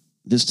Luke,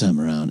 this time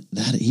around,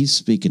 that he's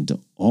speaking to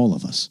all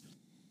of us.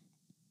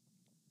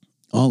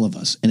 All of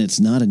us. And it's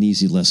not an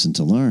easy lesson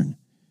to learn.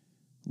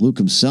 Luke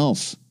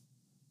himself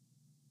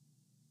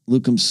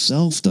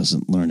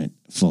doesn't learn it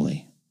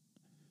fully.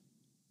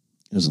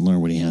 He doesn't learn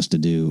what he has to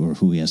do or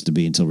who he has to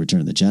be until Return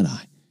of the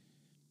Jedi.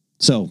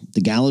 So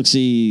the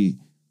galaxy,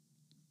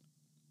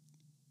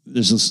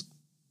 there's this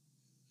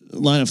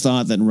line of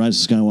thought that in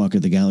Rise of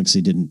Skywalker, the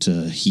galaxy didn't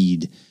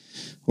heed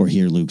or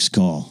hear Luke's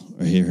call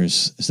or hear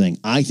his thing.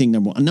 I think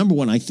number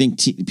one, I think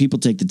people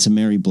take the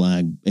Temeri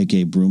Blagg,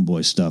 aka Broom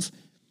Boy stuff.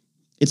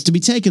 It's to be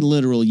taken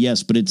literal,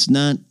 yes, but it's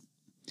not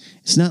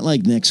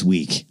like next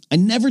week. I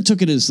never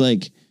took it as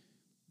like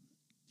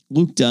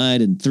Luke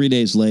died and 3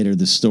 days later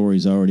the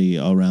story's already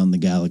around the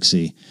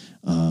galaxy.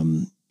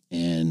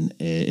 And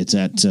it's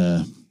at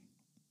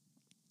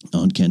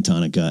on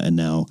Cantonica, and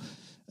now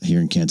here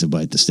in Canto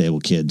Bight, the stable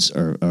kids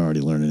are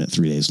already learning it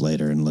 3 days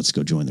later, and let's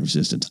go join the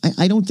Resistance.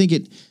 I don't think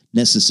it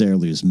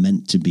necessarily is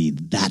meant to be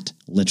that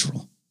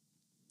literal.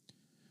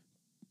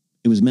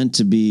 It was meant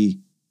to be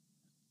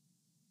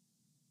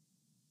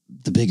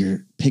the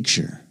bigger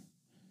picture.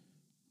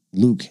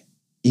 Luke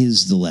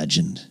is the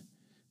legend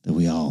that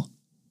we all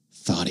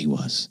thought he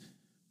was.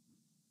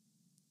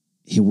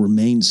 He'll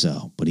remain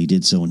so, but he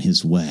did so in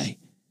his way.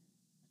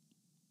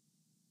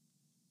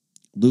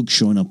 Luke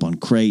showing up on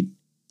Crate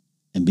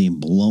and being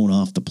blown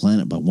off the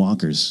planet by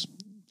walkers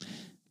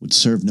would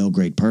serve no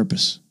great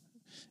purpose.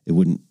 It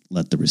wouldn't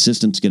let the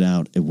Resistance get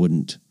out. It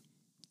wouldn't.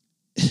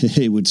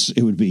 It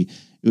would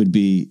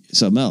be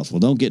something else. Well,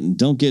 don't get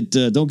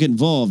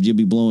involved. You'll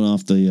be blown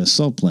off the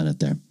salt planet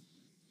there.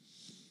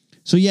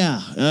 So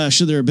yeah,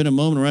 should there have been a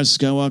moment in Rise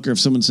of Skywalker of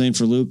someone saying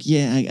for Luke?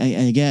 Yeah,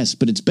 I guess,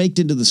 but it's baked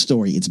into the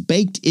story. It's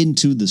baked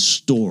into the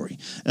story.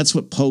 That's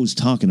what Poe's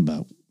talking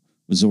about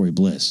with Zori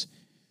Bliss.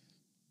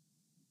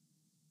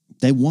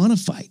 They want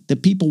to fight. The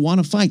people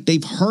want to fight.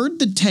 They've heard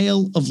the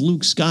tale of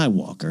Luke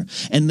Skywalker,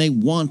 and they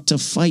want to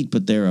fight,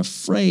 but they're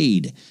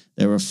afraid.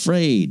 They're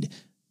afraid.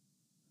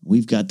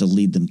 We've got to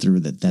lead them through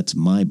that. That's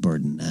my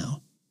burden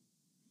now.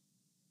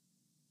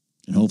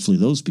 And hopefully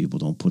those people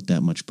don't put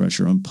that much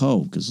pressure on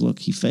Poe, because look,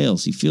 he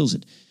fails. He feels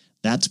it.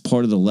 That's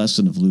part of the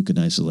lesson of Luke in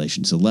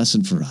isolation. It's a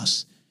lesson for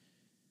us.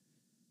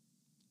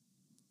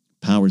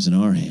 Power's in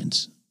our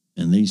hands.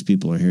 And these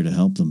people are here to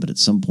help them, but at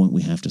some point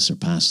we have to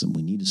surpass them.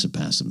 We need to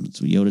surpass them.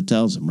 That's what Yoda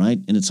tells him, right?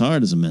 And it's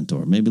hard as a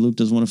mentor. Maybe Luke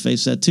doesn't want to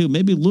face that too.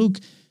 Maybe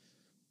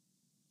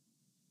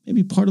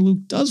part of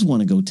Luke does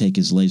want to go take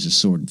his laser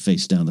sword and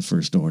face down the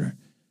First Order.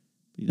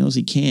 But he knows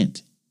he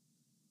can't.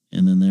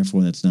 And then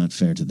therefore that's not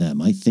fair to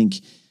them. I think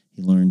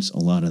he learns a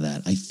lot of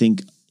that. I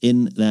think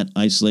in that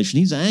isolation,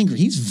 he's angry.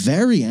 He's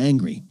very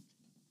angry.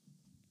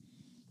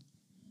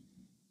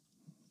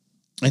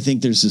 I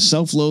think there's this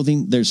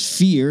self-loathing, there's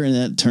fear, and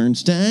that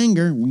turns to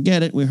anger. We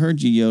get it. We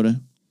heard you,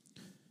 Yoda.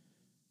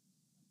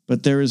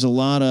 But there is a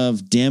lot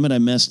of, damn it, I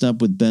messed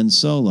up with Ben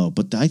Solo.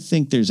 But I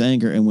think there's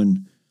anger. And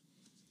when,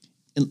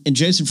 in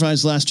Jason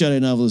Fry's Last Jedi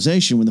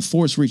novelization, when the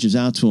Force reaches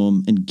out to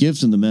him and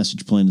gives him the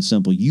message plain and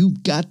simple,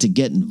 you've got to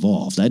get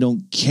involved. I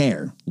don't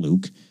care,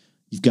 Luke.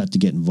 You've got to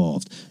get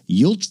involved.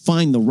 You'll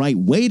find the right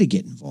way to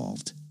get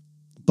involved.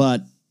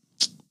 But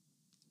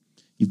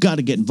you've got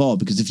to get involved,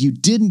 because if you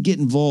didn't get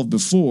involved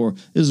before,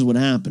 this is what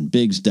happened.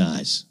 Biggs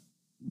dies,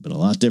 but a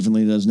lot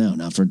differently than he does now.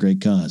 Not for a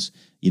great cause.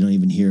 You don't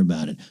even hear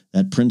about it.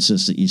 That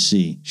princess that you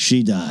see,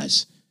 she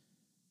dies.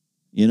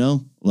 You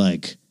know,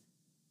 like,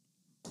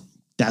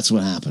 that's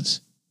what happens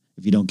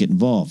if you don't get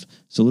involved.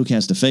 So Luke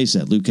has to face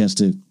that. Luke has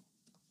to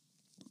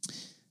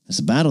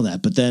battle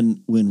that. But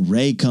then when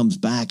Rey comes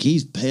back,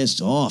 he's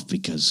pissed off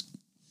because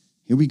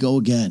here we go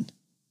again.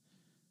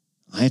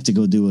 I have to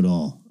go do it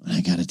all.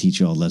 I got to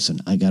teach you all a lesson.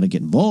 I got to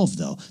get involved,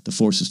 though. The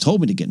Force has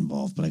told me to get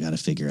involved, but I got to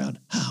figure out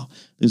how.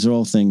 These are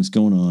all things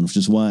going on, which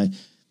is why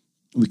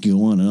we can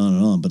go on and on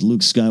and on. But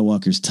Luke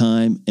Skywalker's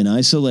time in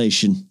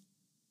isolation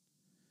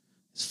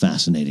is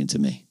fascinating to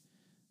me.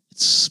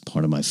 It's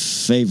part of my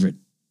favorite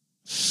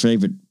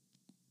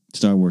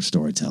Star Wars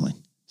storytelling.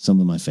 Some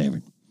of my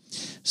favorite.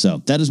 So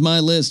that is my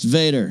list.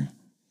 Vader,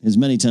 his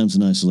many times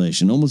in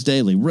isolation, almost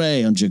daily.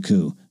 Rey on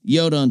Jakku,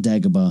 Yoda on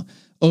Dagobah,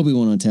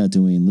 Obi-Wan on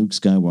Tatooine, Luke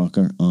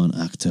Skywalker on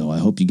Ahch-To. I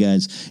hope you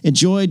guys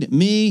enjoyed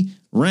me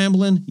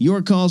rambling,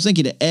 your calls. Thank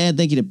you to Ed.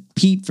 Thank you to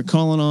Pete for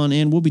calling on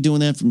in. We'll be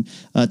doing that from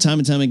time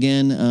and time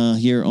again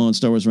here on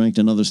Star Wars Ranked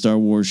and other Star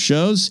Wars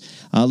shows.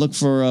 Look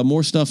for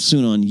more stuff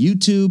soon on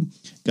YouTube.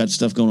 Got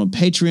stuff going on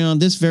Patreon.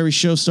 This very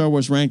show, Star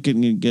Wars Ranked,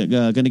 going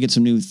to get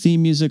some new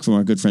theme music from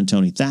our good friend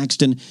Tony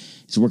Thaxton.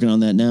 He's working on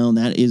that now, and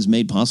that is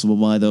made possible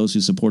by those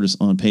who support us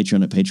on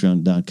Patreon at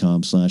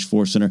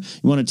patreon.com/Force Center.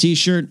 You want a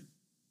t-shirt?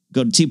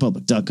 Go to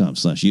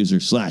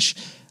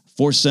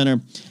tpublic.com/user/Force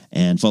Center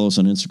and follow us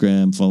on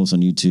Instagram, follow us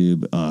on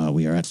YouTube.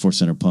 We are at Force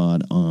Center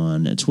Pod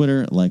on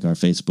Twitter, like our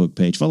Facebook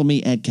page. Follow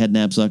me at Ken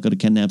Napzok. Go to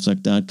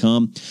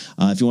kennapzok.com.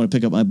 If you want to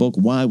pick up my book,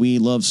 Why We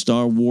Love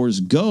Star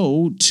Wars,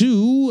 go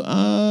to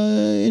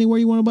anywhere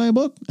you want to buy a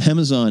book.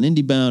 Amazon,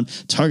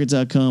 IndieBound,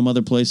 Target.com,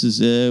 other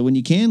places. When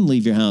you can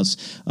leave your house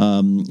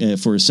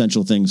for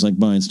essential things like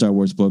buying Star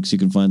Wars books, you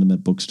can find them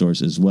at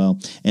bookstores as well.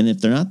 And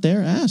if they're not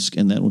there, ask,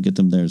 and that will get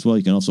them there as well.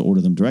 You can also order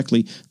them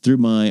directly through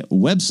my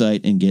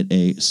website and get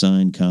a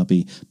signed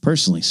copy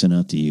personally sent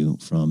out to you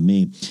from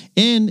me.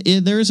 And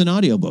there is an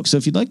audiobook. So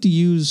if you'd like to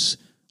use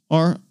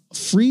our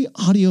free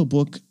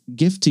audiobook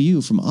gift to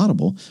you from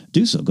Audible,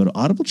 do so. Go to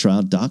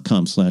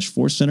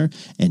audibletrial.com/Force Center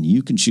and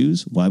you can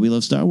choose Why We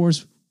Love Star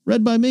Wars,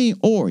 read by me,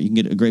 or you can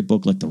get a great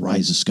book like The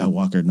Rise of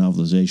Skywalker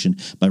novelization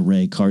by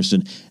Ray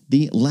Carson,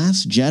 The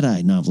Last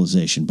Jedi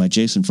novelization by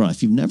Jason Fry.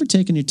 If you've never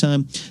taken your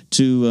time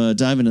to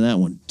dive into that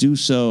one, do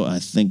so. I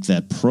think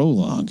that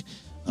prologue,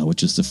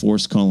 which is the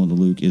Force calling to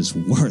Luke, is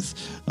worth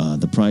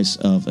the price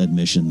of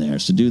admission there.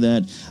 So do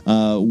that.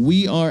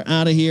 We are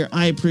out of here.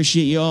 I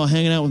appreciate you all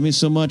hanging out with me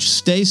so much.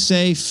 Stay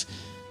safe.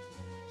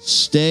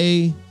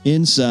 Stay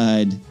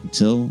inside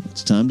until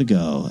it's time to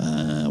go.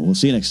 We'll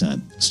see you next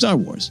time. Star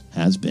Wars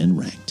has been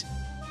ranked.